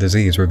contract the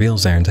disease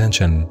reveals their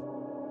intention.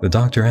 The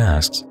doctor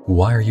asks,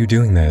 "Why are you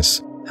doing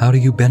this? How do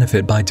you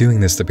benefit by doing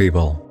this to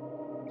people?"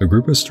 The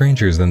group of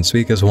strangers then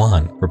speak as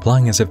one,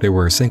 replying as if they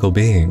were a single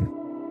being.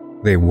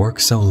 They work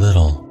so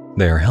little.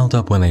 They are held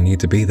up when they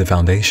need to be the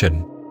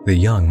Foundation, the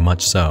young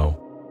much so.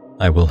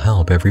 I will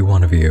help every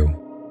one of you.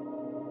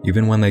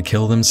 Even when they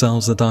kill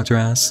themselves, the doctor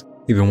asks?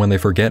 Even when they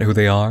forget who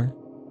they are?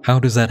 How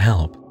does that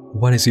help?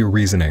 What is your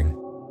reasoning?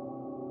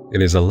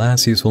 It is a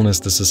last usefulness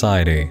to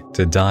society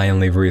to die and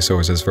leave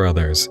resources for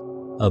others.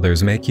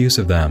 Others make use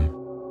of them.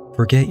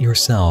 Forget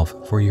yourself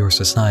for your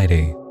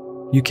society.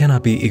 You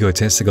cannot be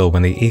egotistical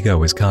when the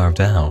ego is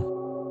carved out.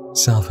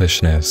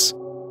 Selfishness.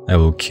 I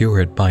will cure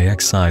it by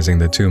excising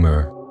the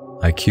tumor.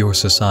 I cure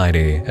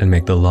society and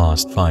make the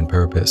lost find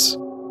purpose.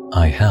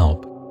 I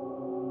help.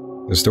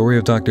 The story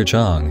of Dr.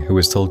 Chang, who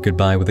was told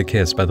goodbye with a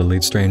kiss by the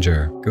lead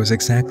stranger, goes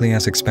exactly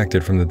as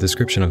expected from the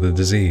description of the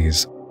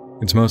disease.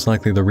 It's most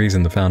likely the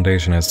reason the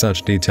Foundation has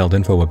such detailed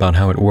info about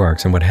how it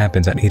works and what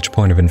happens at each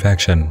point of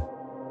infection.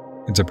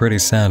 It's a pretty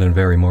sad and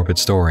very morbid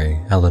story,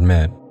 I'll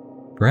admit.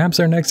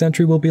 Perhaps our next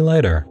entry will be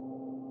later.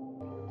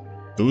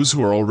 Those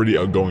who are already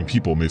outgoing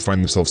people may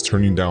find themselves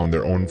turning down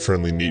their own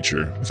friendly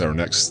nature with our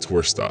next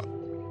tour stop.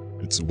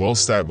 It's well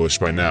established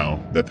by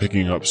now that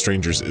picking up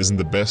strangers isn't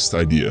the best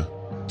idea.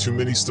 Too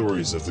many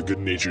stories of the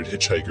good-natured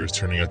hitchhikers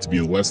turning out to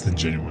be less than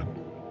genuine.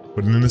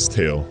 But in this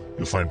tale,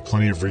 you'll find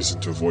plenty of reason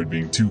to avoid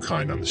being too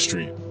kind on the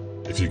street,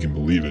 if you can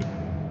believe it.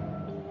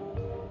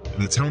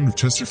 In the town of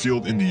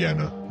Chesterfield,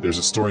 Indiana, there's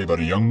a story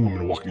about a young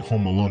woman walking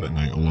home alone at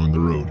night along the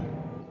road.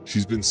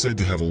 She's been said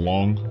to have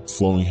long,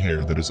 flowing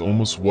hair that is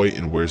almost white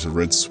and wears a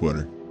red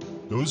sweater.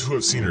 Those who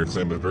have seen her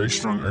claim a very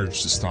strong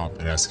urge to stop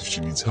and ask if she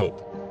needs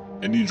help.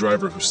 Any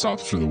driver who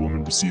stops for the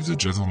woman receives a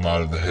gentle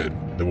nod of the head,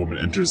 and the woman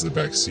enters the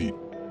back seat.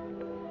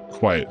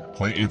 Polite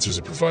answers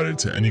are provided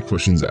to any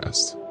questions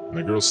asked, and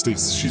the girl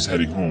states that she's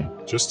heading home,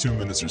 just 2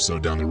 minutes or so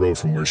down the road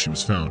from where she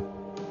was found.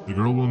 The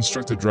girl will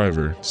instruct the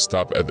driver to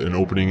stop at an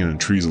opening in the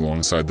trees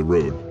alongside the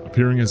road,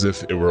 appearing as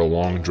if it were a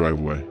long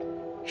driveway.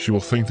 She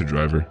will thank the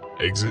driver,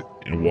 exit,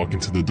 and walk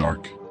into the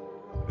dark.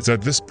 It's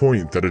at this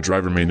point that a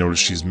driver may notice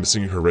she's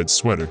missing her red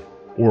sweater,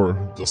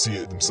 or they'll see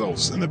it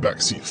themselves in the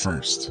back seat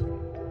first.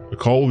 A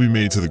call will be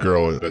made to the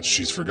girl that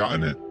she's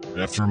forgotten it,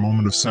 and after a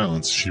moment of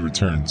silence, she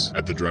returns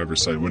at the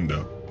driver's side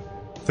window.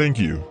 "Thank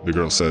you," the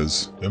girl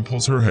says, then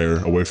pulls her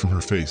hair away from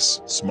her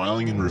face,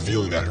 smiling and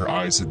revealing that her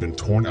eyes had been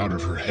torn out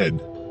of her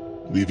head,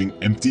 leaving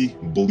empty,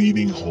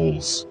 bleeding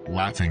holes,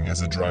 laughing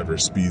as the driver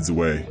speeds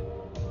away.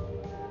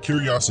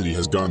 Curiosity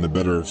has gotten the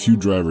better of few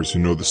drivers who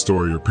know the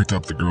story or picked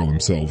up the girl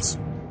themselves.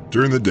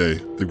 During the day,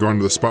 they've gone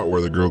to the spot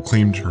where the girl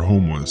claimed her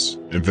home was,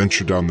 and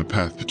ventured down the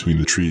path between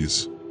the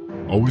trees.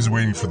 Always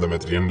waiting for them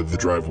at the end of the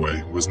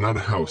driveway was not a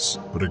house,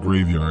 but a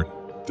graveyard.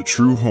 The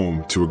true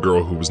home to a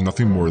girl who was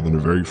nothing more than a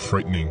very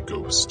frightening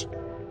ghost.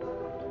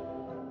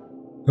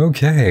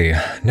 Okay,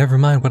 never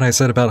mind what I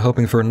said about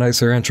hoping for a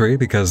nicer entry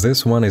because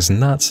this one is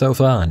not so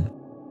fun.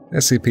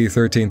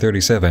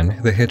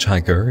 SCP-1337, The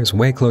Hitchhiker, is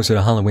way closer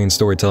to Halloween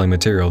storytelling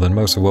material than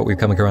most of what we've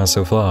come across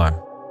so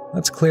far.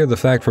 Let's clear the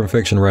fact from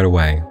fiction right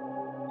away.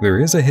 There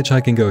is a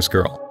hitchhiking ghost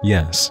girl,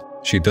 yes.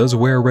 She does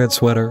wear a red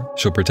sweater,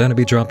 she'll pretend to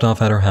be dropped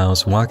off at her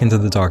house, walk into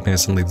the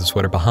darkness and leave the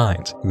sweater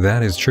behind.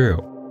 That is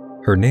true.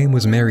 Her name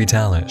was Mary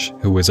Talish,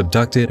 who was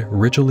abducted,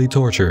 ritually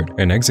tortured,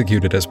 and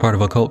executed as part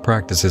of occult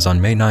practices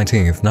on May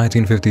 19,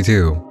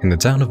 1952, in the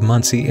town of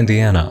Muncie,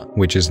 Indiana,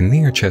 which is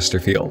near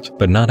Chesterfield,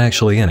 but not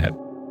actually in it.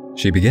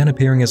 She began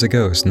appearing as a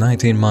ghost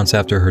 19 months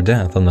after her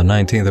death on the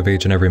 19th of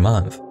each and every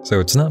month, so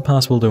it's not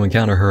possible to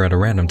encounter her at a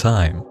random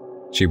time.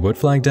 She would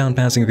flag down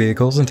passing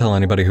vehicles and tell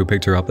anybody who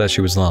picked her up that she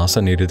was lost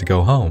and needed to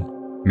go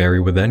home. Mary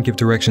would then give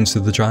directions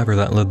to the driver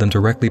that led them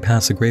directly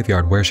past the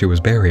graveyard where she was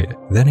buried,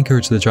 then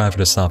encourage the driver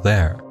to stop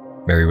there.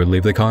 Mary would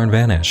leave the car and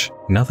vanish,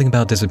 nothing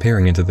about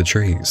disappearing into the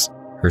trees.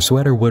 Her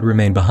sweater would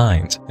remain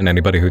behind, and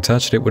anybody who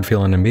touched it would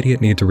feel an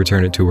immediate need to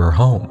return it to her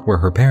home, where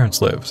her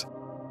parents lived.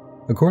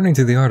 According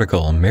to the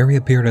article, Mary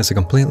appeared as a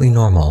completely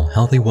normal,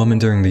 healthy woman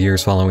during the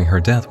years following her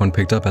death when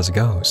picked up as a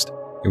ghost.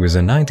 It was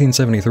in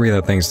 1973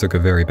 that things took a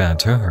very bad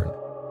turn.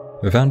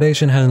 The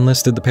Foundation had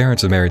enlisted the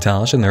parents of Mary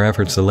Talish in their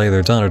efforts to lay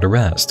their daughter to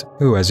rest,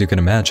 who, as you can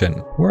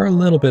imagine, were a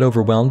little bit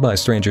overwhelmed by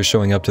strangers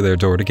showing up to their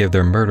door to give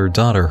their murdered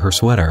daughter her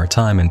sweater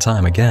time and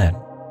time again.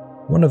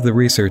 One of the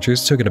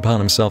researchers took it upon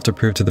himself to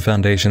prove to the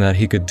Foundation that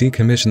he could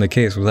decommission the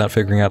case without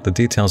figuring out the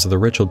details of the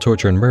ritual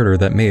torture and murder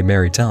that made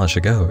Mary Talish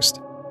a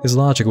ghost. His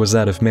logic was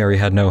that if Mary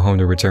had no home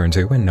to return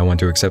to and no one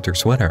to accept her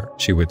sweater,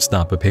 she would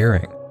stop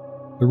appearing.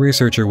 The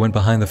researcher went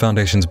behind the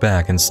Foundation's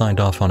back and signed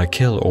off on a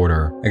kill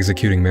order,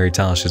 executing Mary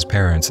Talish's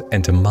parents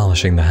and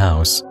demolishing the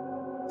house.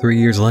 3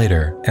 years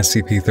later,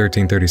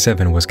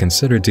 SCP-1337 was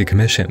considered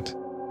decommissioned.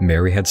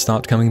 Mary had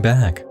stopped coming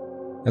back.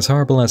 As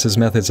horrible as his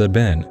methods had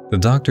been, the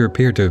doctor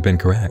appeared to have been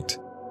correct.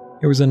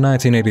 It was in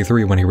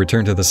 1983 when he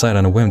returned to the site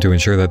on a whim to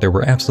ensure that there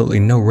were absolutely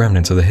no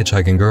remnants of the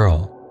hitchhiking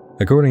girl.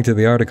 According to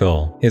the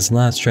article, his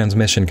last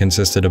transmission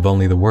consisted of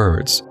only the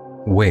words,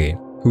 "Wait,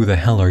 who the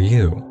hell are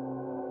you?"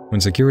 When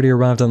security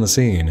arrived on the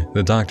scene,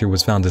 the doctor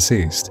was found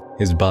deceased,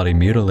 his body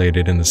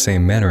mutilated in the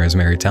same manner as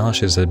Mary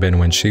Talish's had been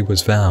when she was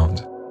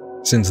found.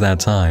 Since that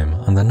time,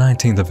 on the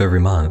 19th of every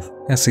month,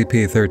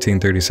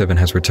 SCP-1337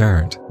 has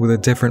returned, with a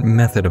different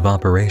method of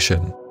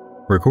operation.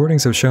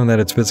 Recordings have shown that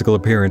its physical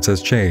appearance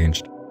has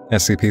changed.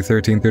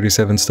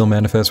 SCP-1337 still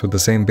manifests with the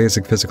same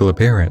basic physical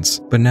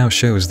appearance, but now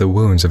shows the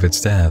wounds of its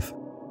death.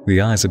 The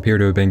eyes appear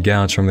to have been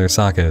gouged from their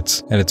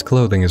sockets, and its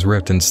clothing is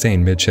ripped and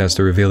stained mid-chest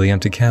to reveal the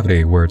empty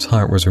cavity where its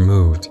heart was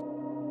removed.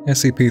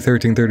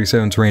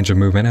 SCP-1337's range of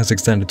movement has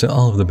extended to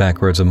all of the back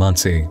roads of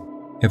Muncie.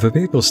 If a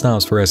vehicle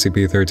stops for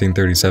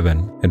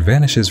SCP-1337, it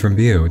vanishes from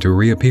view to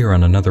reappear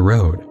on another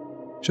road.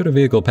 Should a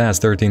vehicle pass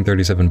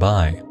 1337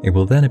 by, it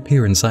will then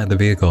appear inside the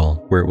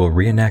vehicle, where it will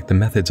reenact the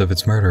methods of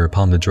its murder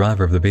upon the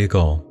driver of the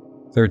vehicle.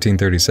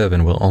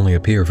 1337 will only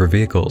appear for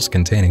vehicles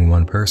containing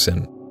one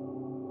person.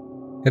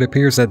 It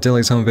appears that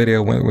Dilly's home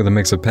video went with a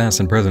mix of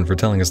past and present for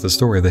telling us the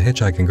story of the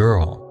hitchhiking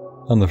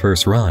girl. On the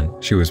first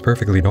run, she was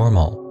perfectly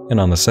normal, and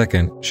on the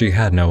second, she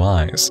had no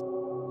eyes.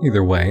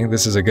 Either way,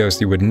 this is a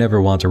ghost you would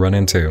never want to run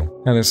into,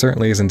 and it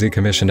certainly isn't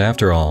decommissioned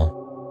after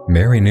all.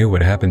 Mary knew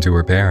what happened to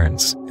her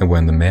parents, and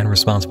when the man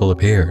responsible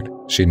appeared,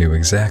 she knew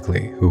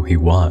exactly who he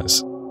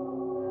was.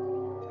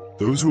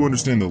 Those who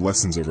understand the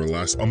lessons of our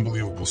last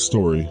unbelievable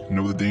story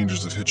know the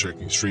dangers of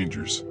hitchhiking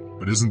strangers.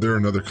 But isn't there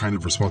another kind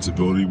of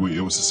responsibility we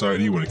owe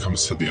society when it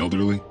comes to the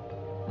elderly?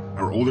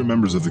 Our older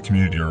members of the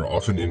community are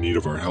often in need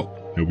of our help,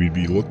 and we'd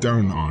be looked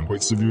down on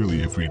quite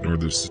severely if we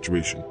ignored their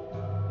situation.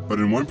 But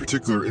in one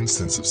particular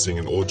instance of seeing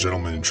an old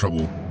gentleman in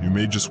trouble, you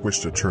may just wish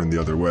to turn the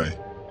other way.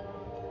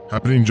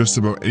 Happening just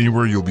about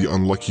anywhere you'll be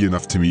unlucky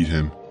enough to meet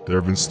him, there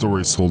have been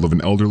stories told of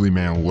an elderly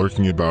man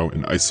lurking about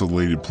in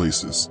isolated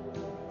places.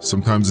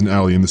 Sometimes an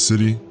alley in the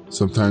city,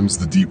 sometimes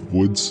the deep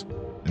woods,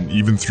 and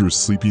even through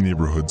sleepy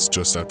neighborhoods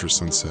just after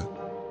sunset.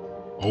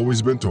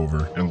 Always bent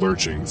over and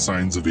lurching,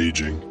 signs of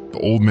aging, the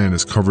old man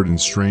is covered in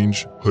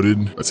strange,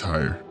 hooded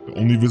attire. The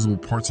only visible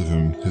parts of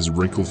him, his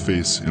wrinkled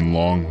face and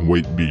long,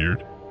 white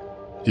beard.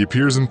 He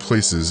appears in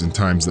places and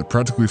times that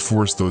practically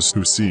force those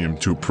who see him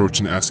to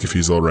approach and ask if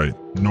he's alright,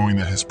 knowing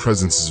that his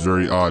presence is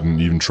very odd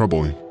and even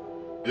troubling.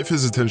 If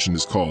his attention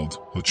is called,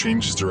 he'll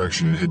change his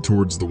direction and head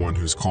towards the one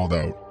who's called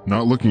out,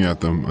 not looking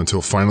at them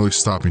until finally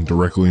stopping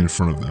directly in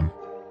front of them.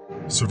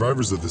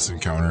 Survivors of this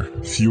encounter,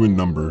 few in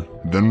number,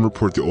 then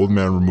report the old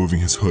man removing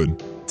his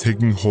hood,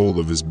 taking hold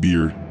of his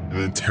beard,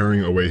 and then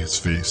tearing away his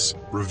face,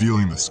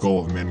 revealing the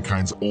skull of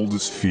mankind's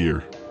oldest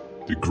fear,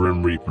 the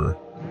Grim Reaper,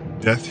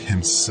 Death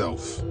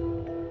himself.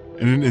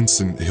 In an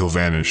instant, he'll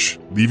vanish,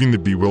 leaving the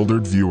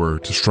bewildered viewer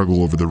to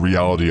struggle over the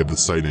reality of the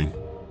sighting.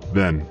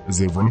 Then, as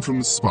they run from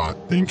the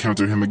spot, they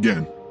encounter him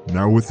again,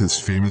 now with his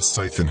famous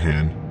scythe in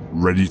hand,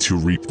 ready to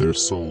reap their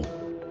soul.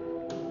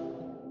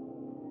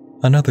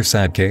 Another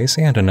sad case,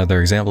 and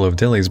another example of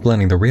Dilly's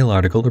blending the real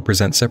article to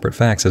present separate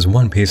facts as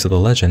one piece of the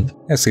legend,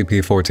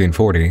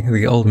 SCP-1440,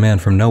 the Old Man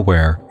from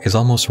Nowhere, is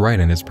almost right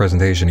in its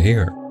presentation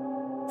here.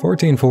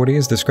 1440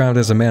 is described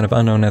as a man of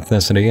unknown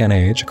ethnicity and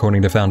age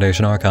according to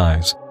Foundation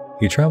archives.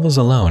 He travels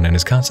alone and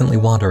is constantly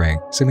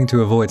wandering, seeming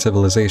to avoid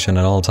civilization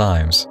at all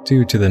times,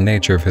 due to the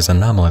nature of his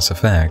anomalous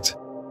effect.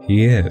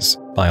 He is,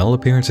 by all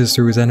appearances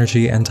through his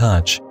energy and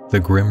touch, the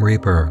Grim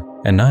Reaper,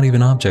 and not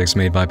even objects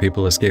made by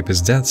people escape his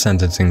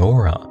death-sentencing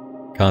aura.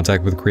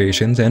 Contact with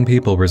creations and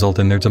people result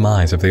in their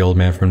demise if the Old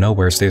Man from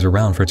Nowhere stays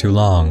around for too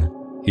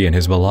long. He and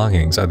his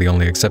belongings are the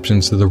only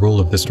exceptions to the rule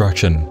of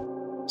destruction.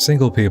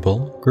 Single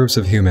people, groups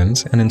of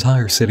humans, and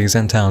entire cities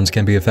and towns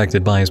can be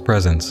affected by his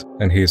presence,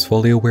 and he is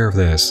fully aware of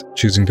this,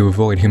 choosing to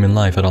avoid human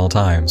life at all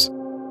times.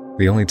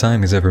 The only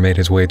time he's ever made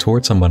his way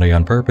towards somebody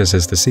on purpose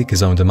is to seek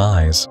his own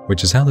demise,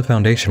 which is how the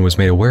Foundation was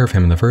made aware of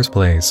him in the first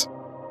place.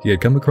 He had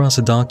come across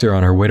a doctor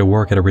on her way to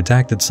work at a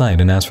redacted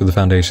site and asked for the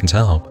Foundation's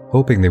help,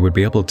 hoping they would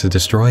be able to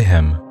destroy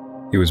him.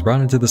 He was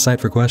brought into the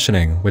site for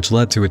questioning, which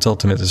led to its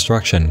ultimate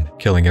destruction,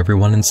 killing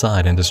everyone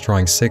inside and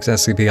destroying 6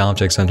 SCP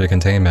objects under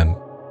containment.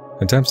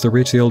 Attempts to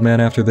reach the Old Man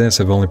after this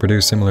have only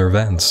produced similar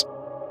events.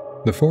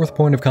 The 4th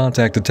point of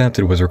contact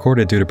attempted was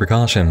recorded due to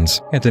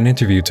precautions, and an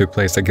interview took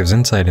place that gives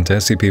insight into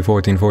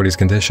SCP-1440's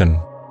condition.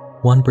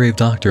 One brave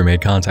doctor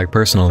made contact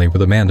personally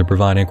with a man to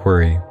provide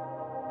inquiry.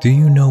 "Do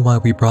you know why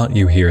we brought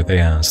you here?" they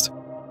asked.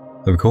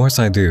 "Of course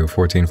I do,"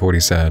 1440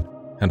 said,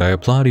 "and I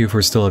applaud you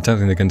for still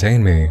attempting to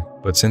contain me,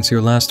 but since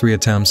your last 3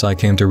 attempts I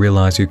came to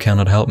realize you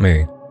cannot help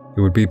me.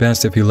 It would be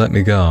best if you let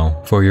me go,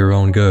 for your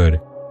own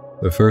good.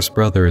 The first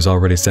brother is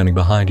already standing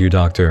behind you,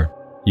 Doctor.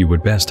 You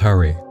would best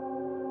hurry."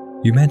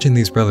 "You mentioned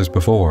these brothers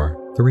before.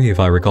 3 if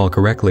I recall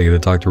correctly," the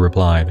doctor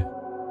replied.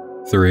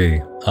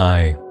 3,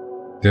 aye.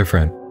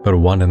 Different, but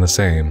one and the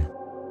same.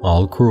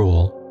 All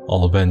cruel,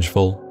 all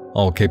vengeful,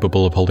 all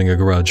capable of holding a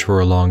grudge for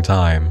a long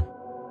time.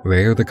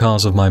 They are the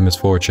cause of my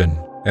misfortune,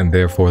 and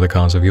therefore the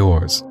cause of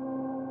yours.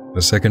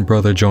 The second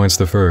brother joins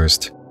the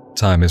first.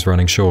 Time is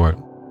running short.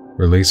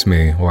 Release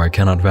me, or I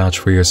cannot vouch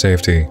for your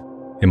safety.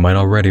 It might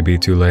already be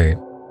too late.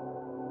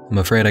 I'm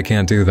afraid I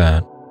can't do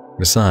that.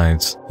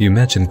 Besides, you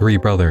mentioned 3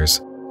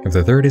 brothers. If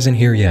the third isn't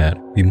here yet,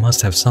 we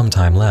must have some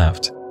time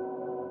left.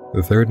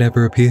 The third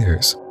never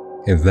appears.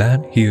 In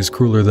that, he is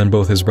crueler than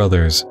both his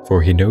brothers,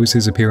 for he knows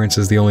his appearance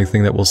is the only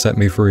thing that will set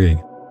me free.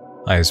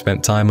 I have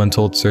spent time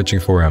untold searching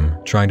for him,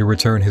 trying to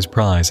return his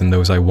prize and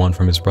those I won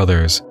from his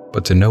brothers,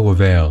 but to no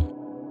avail.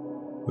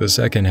 The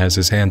second has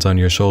his hands on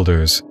your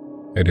shoulders.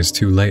 It is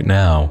too late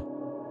now.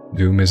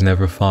 Doom is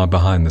never far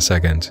behind the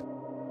second.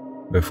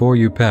 Before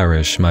you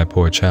perish, my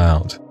poor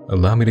child,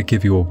 allow me to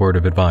give you a word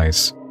of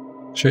advice.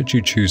 Should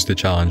you choose to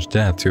challenge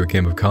death to a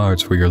game of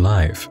cards for your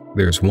life,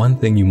 there's one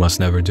thing you must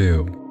never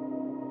do.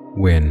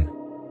 Win.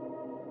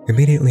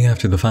 Immediately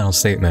after the final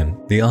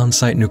statement, the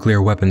on-site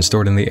nuclear weapon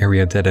stored in the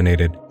area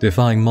detonated,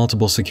 defying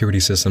multiple security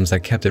systems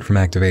that kept it from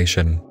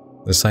activation.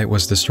 The site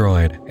was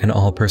destroyed, and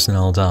all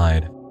personnel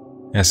died.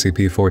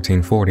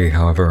 SCP-1440,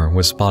 however,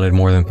 was spotted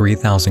more than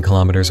 3,000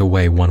 kilometers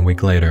away 1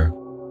 week later.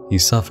 He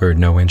suffered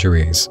no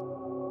injuries.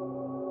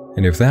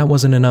 And if that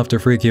wasn't enough to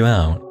freak you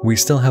out, we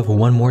still have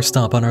one more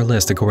stop on our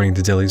list according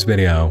to Dilly's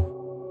video.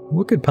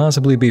 What could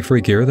possibly be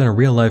freakier than a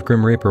real-life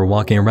Grim Reaper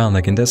walking around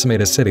that can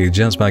decimate a city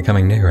just by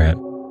coming near it?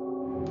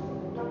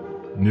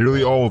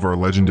 Nearly all of our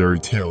legendary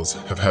tales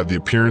have had the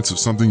appearance of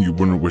something you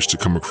wouldn't wish to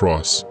come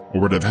across,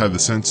 or would have had the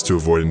sense to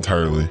avoid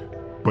entirely.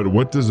 But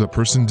what does a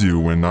person do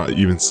when not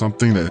even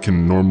something that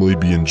can normally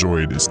be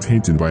enjoyed is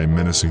tainted by a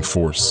menacing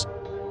force?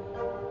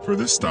 For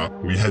this stop,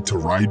 we head to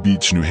Rye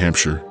Beach, New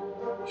Hampshire.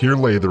 Here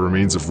lay the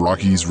remains of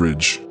Rocky's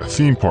Ridge, a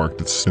theme park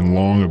that's been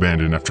long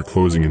abandoned after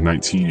closing in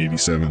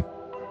 1987.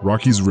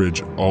 Rocky's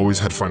Ridge always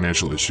had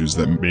financial issues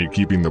that made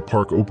keeping the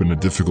park open a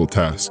difficult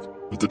task,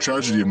 but the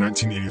tragedy of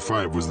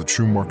 1985 was the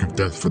true mark of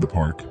death for the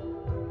park.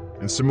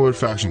 In similar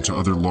fashion to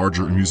other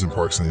larger amusement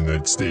parks in the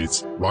United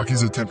States,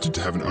 Rocky's attempted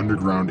to have an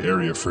underground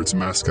area for its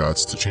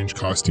mascots to change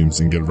costumes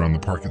and get around the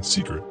park in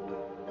secret.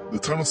 The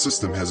tunnel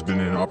system has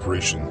been in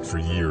operation for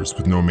years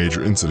with no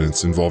major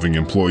incidents involving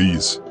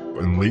employees,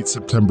 but in late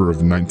September of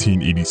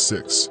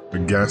 1986, a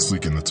gas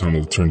leak in the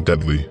tunnel turned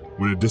deadly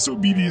when a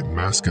disobedient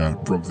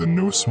mascot broke the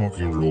no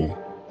smoking rule.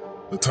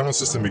 The tunnel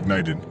system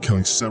ignited,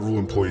 killing several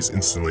employees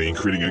instantly and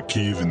creating a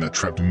cave-in that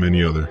trapped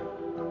many others.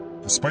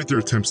 Despite their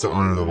attempts to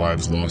honor the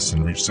lives lost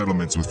and reach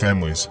settlements with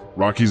families,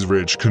 Rocky's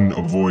Ridge couldn't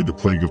avoid the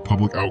plague of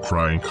public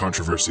outcry and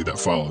controversy that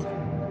followed.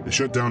 They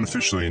shut down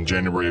officially in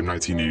January of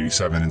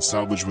 1987 and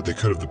salvaged what they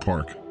could of the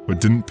park, but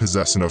didn't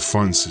possess enough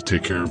funds to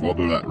take care of all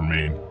that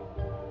remained.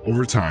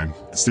 Over time,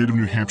 the state of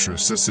New Hampshire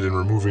assisted in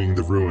removing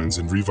the ruins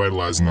and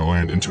revitalizing the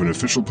land into an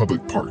official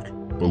public park,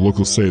 but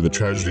locals say the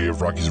tragedy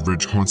of Rocky's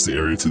Ridge haunts the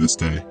area to this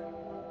day.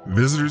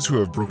 Visitors who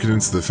have broken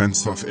into the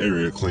fenced-off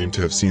area claim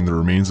to have seen the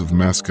remains of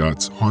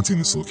mascots haunting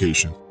this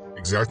location,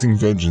 exacting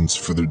vengeance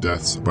for their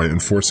deaths by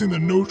enforcing the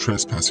no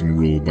trespassing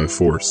rule by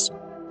force.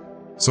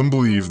 Some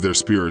believe they're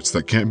spirits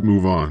that can't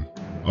move on,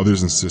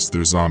 others insist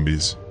they're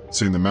zombies,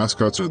 saying the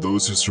mascots are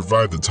those who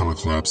survived the tunnel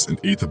collapse and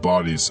ate the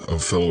bodies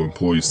of fellow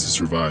employees to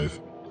survive.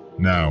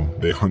 Now,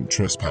 they hunt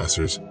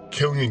trespassers,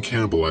 killing and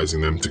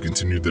cannibalizing them to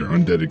continue their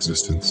undead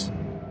existence.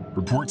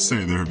 Reports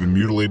say there have been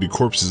mutilated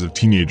corpses of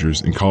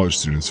teenagers and college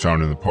students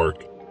found in the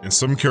park, and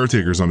some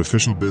caretakers on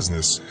official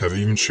business have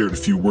even shared a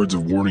few words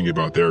of warning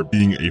about there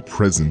being a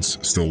presence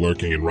still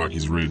lurking in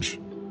Rocky's Ridge.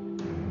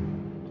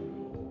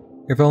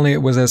 If only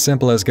it was as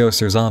simple as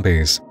ghosts or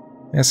zombies.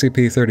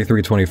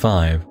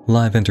 SCP-3325,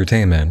 live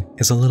entertainment,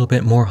 is a little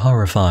bit more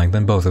horrifying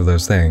than both of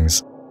those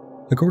things.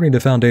 According to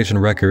Foundation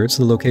records,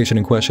 the location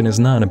in question is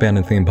not an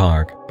abandoned theme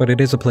park, but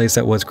it is a place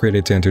that was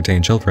created to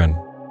entertain children.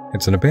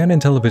 It's an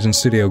abandoned television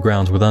studio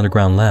grounds with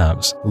underground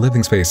labs,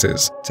 living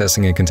spaces,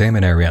 testing and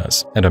containment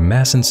areas, and a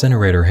mass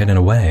incinerator hidden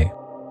away.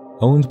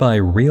 Owned by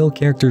Real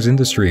Characters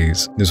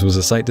Industries, this was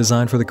a site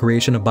designed for the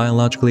creation of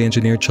biologically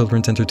engineered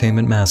children's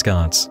entertainment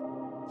mascots.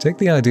 Take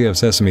the idea of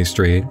Sesame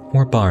Street,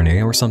 or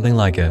Barney, or something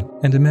like it,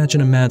 and imagine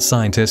a mad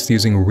scientist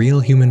using real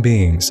human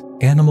beings,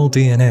 animal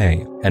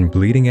DNA, and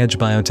bleeding-edge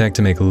biotech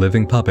to make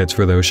living puppets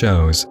for those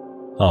shows.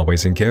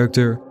 Always in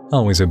character,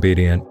 always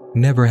obedient,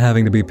 never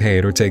having to be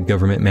paid or take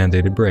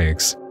government-mandated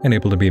breaks, and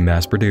able to be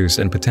mass-produced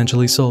and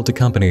potentially sold to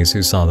companies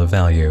who saw the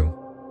value.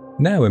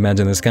 Now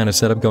imagine this kind of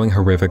setup going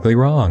horrifically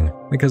wrong,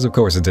 because of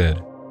course it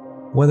did.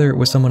 Whether it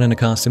was someone in a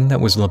costume that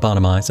was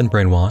lobotomized and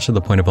brainwashed to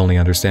the point of only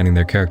understanding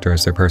their character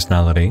as their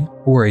personality,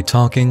 or a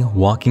talking,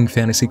 walking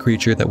fantasy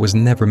creature that was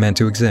never meant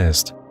to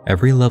exist,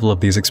 every level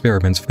of these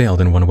experiments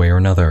failed in one way or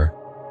another.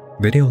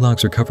 Video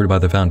logs recovered by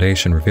the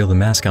Foundation reveal the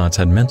mascots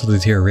had mental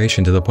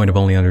deterioration to the point of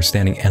only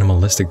understanding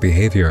animalistic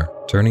behavior,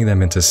 turning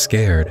them into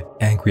scared,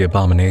 angry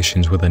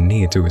abominations with a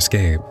need to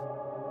escape.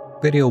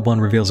 Video 1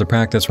 reveals a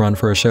practice run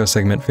for a show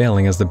segment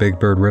failing as the Big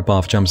Bird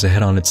ripoff jumps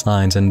ahead on its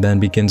lines and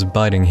then begins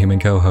biting human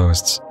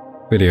co-hosts.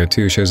 Video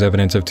 2 shows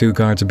evidence of 2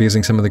 guards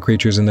abusing some of the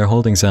creatures in their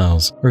holding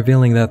cells,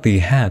 revealing that the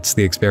hats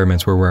the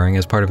experiments were wearing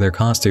as part of their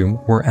costume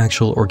were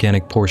actual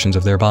organic portions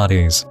of their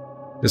bodies.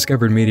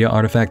 Discovered Media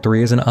Artifact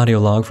 3 is an audio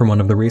log from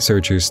one of the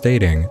researchers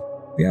stating,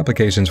 "The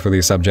applications for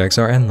these subjects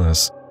are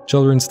endless.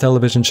 Children's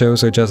television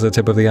shows are just the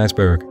tip of the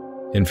iceberg.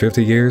 In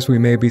 50 years, we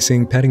may be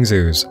seeing petting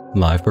zoos,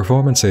 live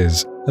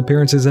performances,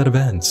 appearances at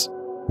events.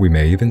 We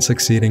may even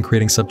succeed in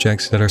creating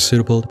subjects that are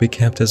suitable to be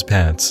kept as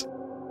pets."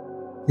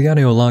 The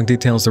audio log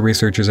details the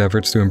researchers'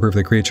 efforts to improve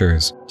the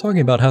creatures, talking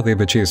about how they've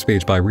achieved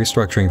speech by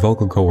restructuring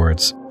vocal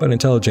cords, but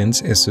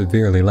intelligence is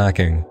severely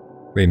lacking.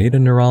 They need a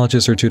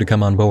neurologist or 2 to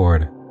come on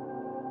board.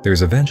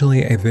 There's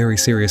eventually a very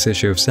serious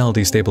issue of cell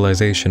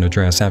destabilization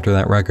addressed after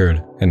that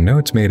record, and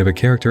notes made of a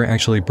character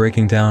actually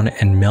breaking down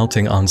and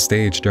melting on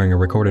stage during a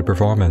recorded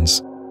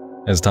performance.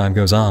 As time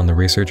goes on, the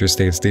researcher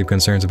states deep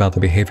concerns about the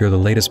behavior of the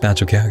latest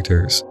batch of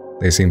characters.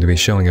 They seem to be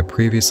showing a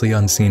previously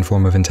unseen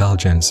form of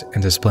intelligence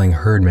and displaying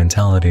herd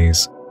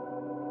mentalities.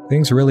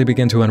 Things really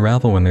begin to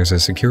unravel when there's a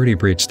security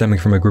breach stemming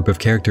from a group of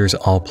characters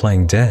all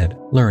playing dead,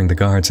 luring the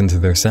guards into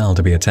their cell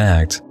to be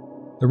attacked.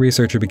 The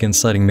researcher begins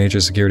citing major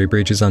security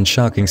breaches on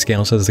shocking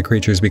scales as the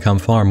creatures become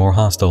far more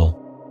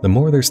hostile. The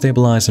more they're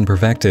stabilized and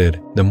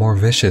perfected, the more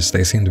vicious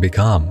they seem to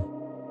become.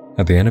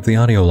 At the end of the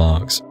audio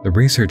logs, the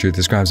researcher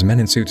describes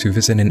men in suits who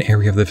visit an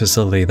area of the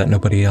facility that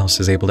nobody else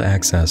is able to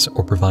access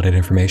or provided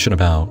information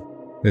about.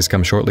 This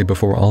comes shortly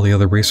before all the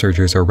other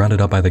researchers are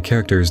rounded up by the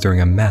characters during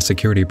a mass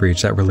security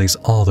breach that released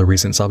all the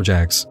recent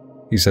subjects.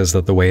 He says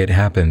that the way it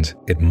happened,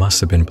 it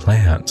must have been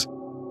planned.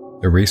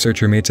 The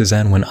researcher meets his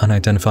end when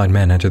unidentified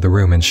men enter the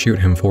room and shoot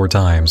him 4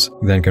 times,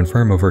 then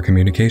confirm over a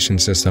communication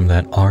system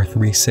that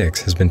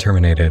R36 has been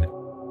terminated.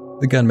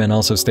 The gunmen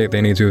also state they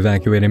need to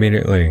evacuate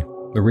immediately.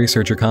 The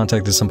researcher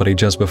contacted somebody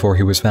just before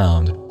he was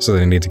found, so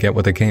they need to get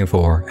what they came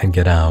for and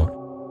get out.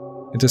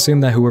 It's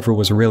assumed that whoever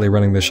was really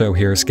running the show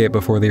here escaped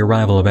before the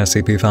arrival of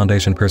SCP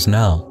Foundation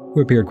personnel, who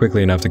appeared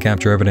quickly enough to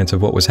capture evidence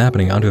of what was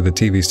happening under the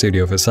TV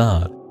studio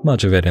facade,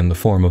 much of it in the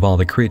form of all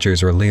the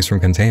creatures released from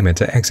containment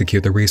to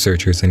execute the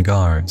researchers and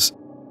guards.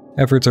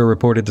 Efforts are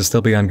reported to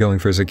still be ongoing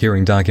for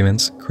securing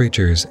documents,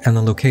 creatures, and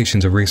the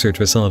locations of research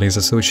facilities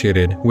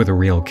associated with the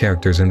real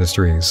characters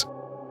industries.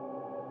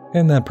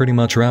 And that pretty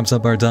much wraps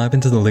up our dive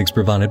into the leaks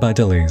provided by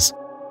Dillies.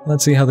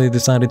 Let's see how they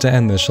decided to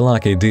end this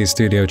Shalaki D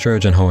Studio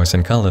Trojan horse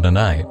and call it a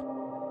night.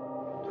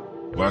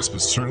 Last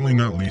but certainly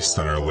not least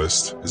on our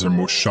list is our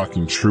most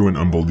shocking, true, and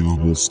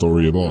unbelievable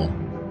story of all.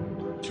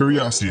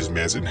 Curiosity is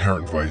man's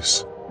inherent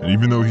vice, and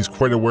even though he's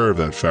quite aware of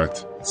that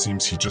fact, it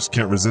seems he just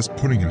can't resist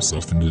putting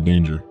himself into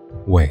danger.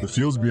 Wait, the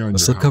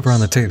slipcover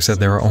on the tape said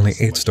there are only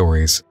 8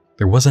 stories.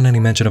 There wasn't any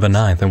mention of a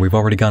 9th, and we've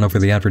already gone over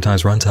the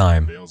advertised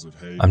runtime.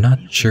 I'm not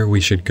sure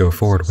we should go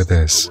forward with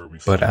this,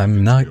 but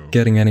I'm not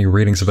getting any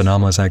readings of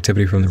anomalous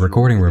activity from the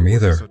recording room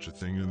either.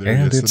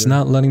 And it's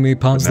not letting me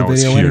pause the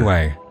video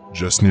anyway.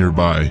 Just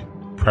nearby,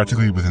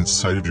 practically within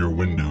sight of your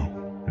window,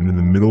 and in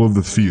the middle of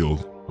the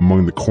field,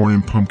 among the corn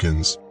and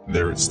pumpkins,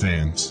 there it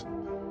stands.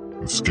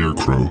 The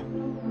Scarecrow.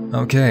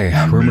 Okay,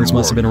 rumors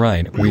must have been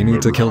right. We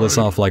need to kill this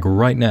off like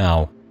right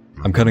now.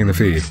 I'm cutting the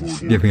feed.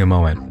 Give me a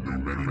moment.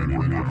 There'll be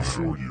many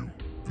before you.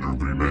 There'll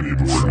be many a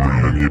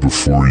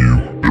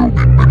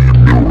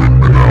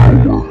million an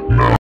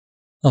hour.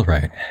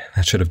 Alright,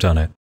 that should have done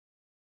it.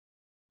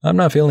 I'm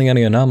not feeling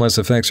any anomalous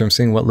effects from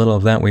seeing what little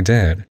of that we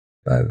did.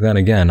 But then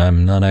again,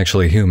 I'm not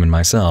actually human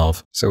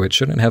myself, so it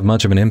shouldn't have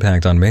much of an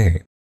impact on me.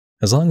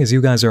 As long as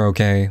you guys are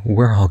okay,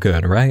 we're all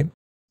good, right?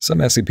 Some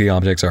SCP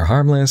objects are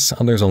harmless,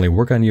 others only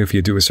work on you if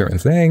you do a certain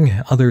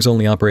thing, others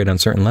only operate on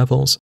certain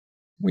levels.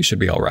 We should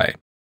be alright.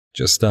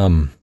 Just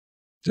tell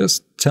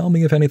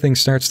me if anything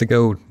starts to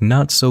go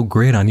not so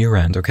great on your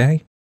end,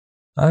 okay?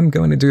 I'm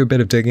going to do a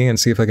bit of digging and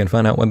see if I can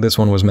find out what this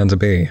one was meant to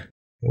be.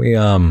 We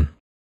ought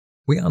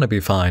to be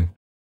fine.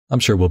 I'm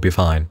sure we'll be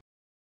fine.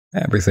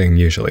 Everything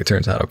usually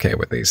turns out okay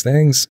with these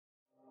things.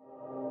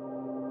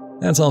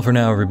 That's all for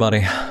now, everybody.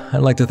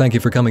 I'd like to thank you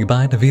for coming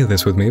by to view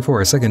this with me for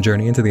our second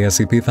journey into the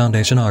SCP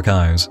Foundation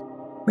archives.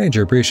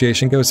 Major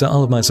appreciation goes to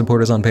all of my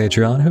supporters on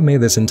Patreon who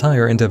made this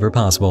entire endeavor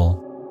possible.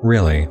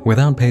 Really,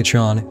 without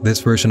Patreon,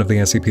 this version of the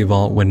SCP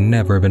Vault would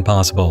never have been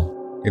possible.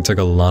 It took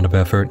a lot of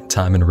effort,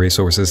 time, and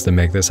resources to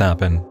make this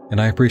happen, and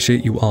I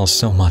appreciate you all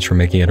so much for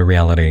making it a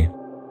reality.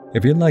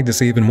 If you'd like to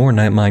see even more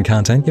Nightmind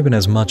content given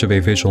as much of a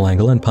visual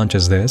angle and punch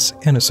as this,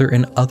 and a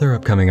certain other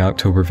upcoming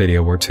October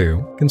video or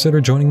two,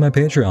 consider joining my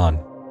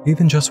Patreon.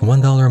 Even just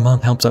 $1 a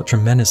month helps out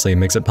tremendously and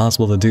makes it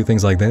possible to do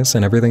things like this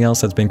and everything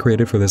else that's been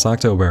created for this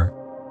October.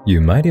 You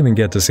might even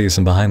get to see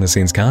some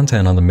behind-the-scenes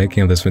content on the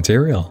making of this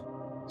material.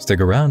 Stick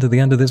around to the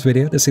end of this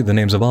video to see the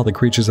names of all the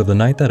creatures of the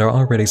night that are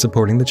already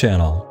supporting the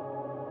channel.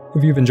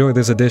 If you've enjoyed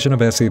this edition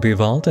of SCP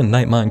Vault and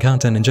Nightmind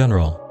content in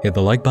general, hit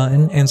the like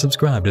button and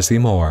subscribe to see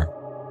more.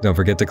 Don't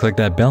forget to click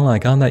that bell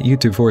icon that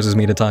YouTube forces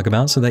me to talk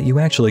about so that you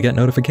actually get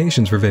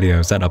notifications for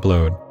videos that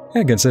upload.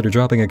 And consider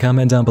dropping a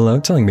comment down below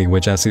telling me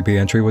which SCP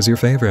entry was your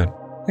favorite.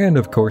 And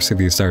of course, if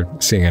you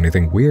start seeing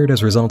anything weird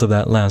as a result of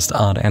that last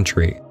odd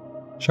entry.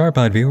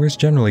 Sharp-eyed viewers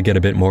generally get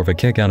a bit more of a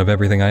kick out of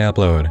everything I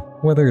upload,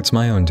 whether it's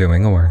my own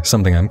doing or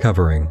something I'm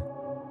covering.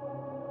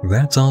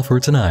 That's all for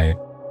tonight.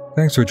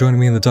 Thanks for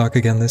joining me in the dark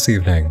again this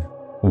evening.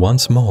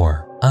 Once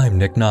more, I'm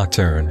Nick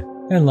Nocturne,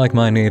 and like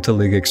my need to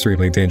leak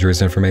extremely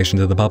dangerous information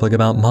to the public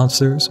about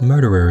monsters,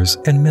 murderers,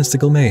 and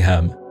mystical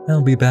mayhem,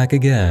 I'll be back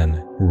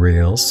again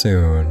real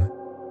soon.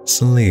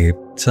 Sleep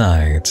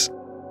tight.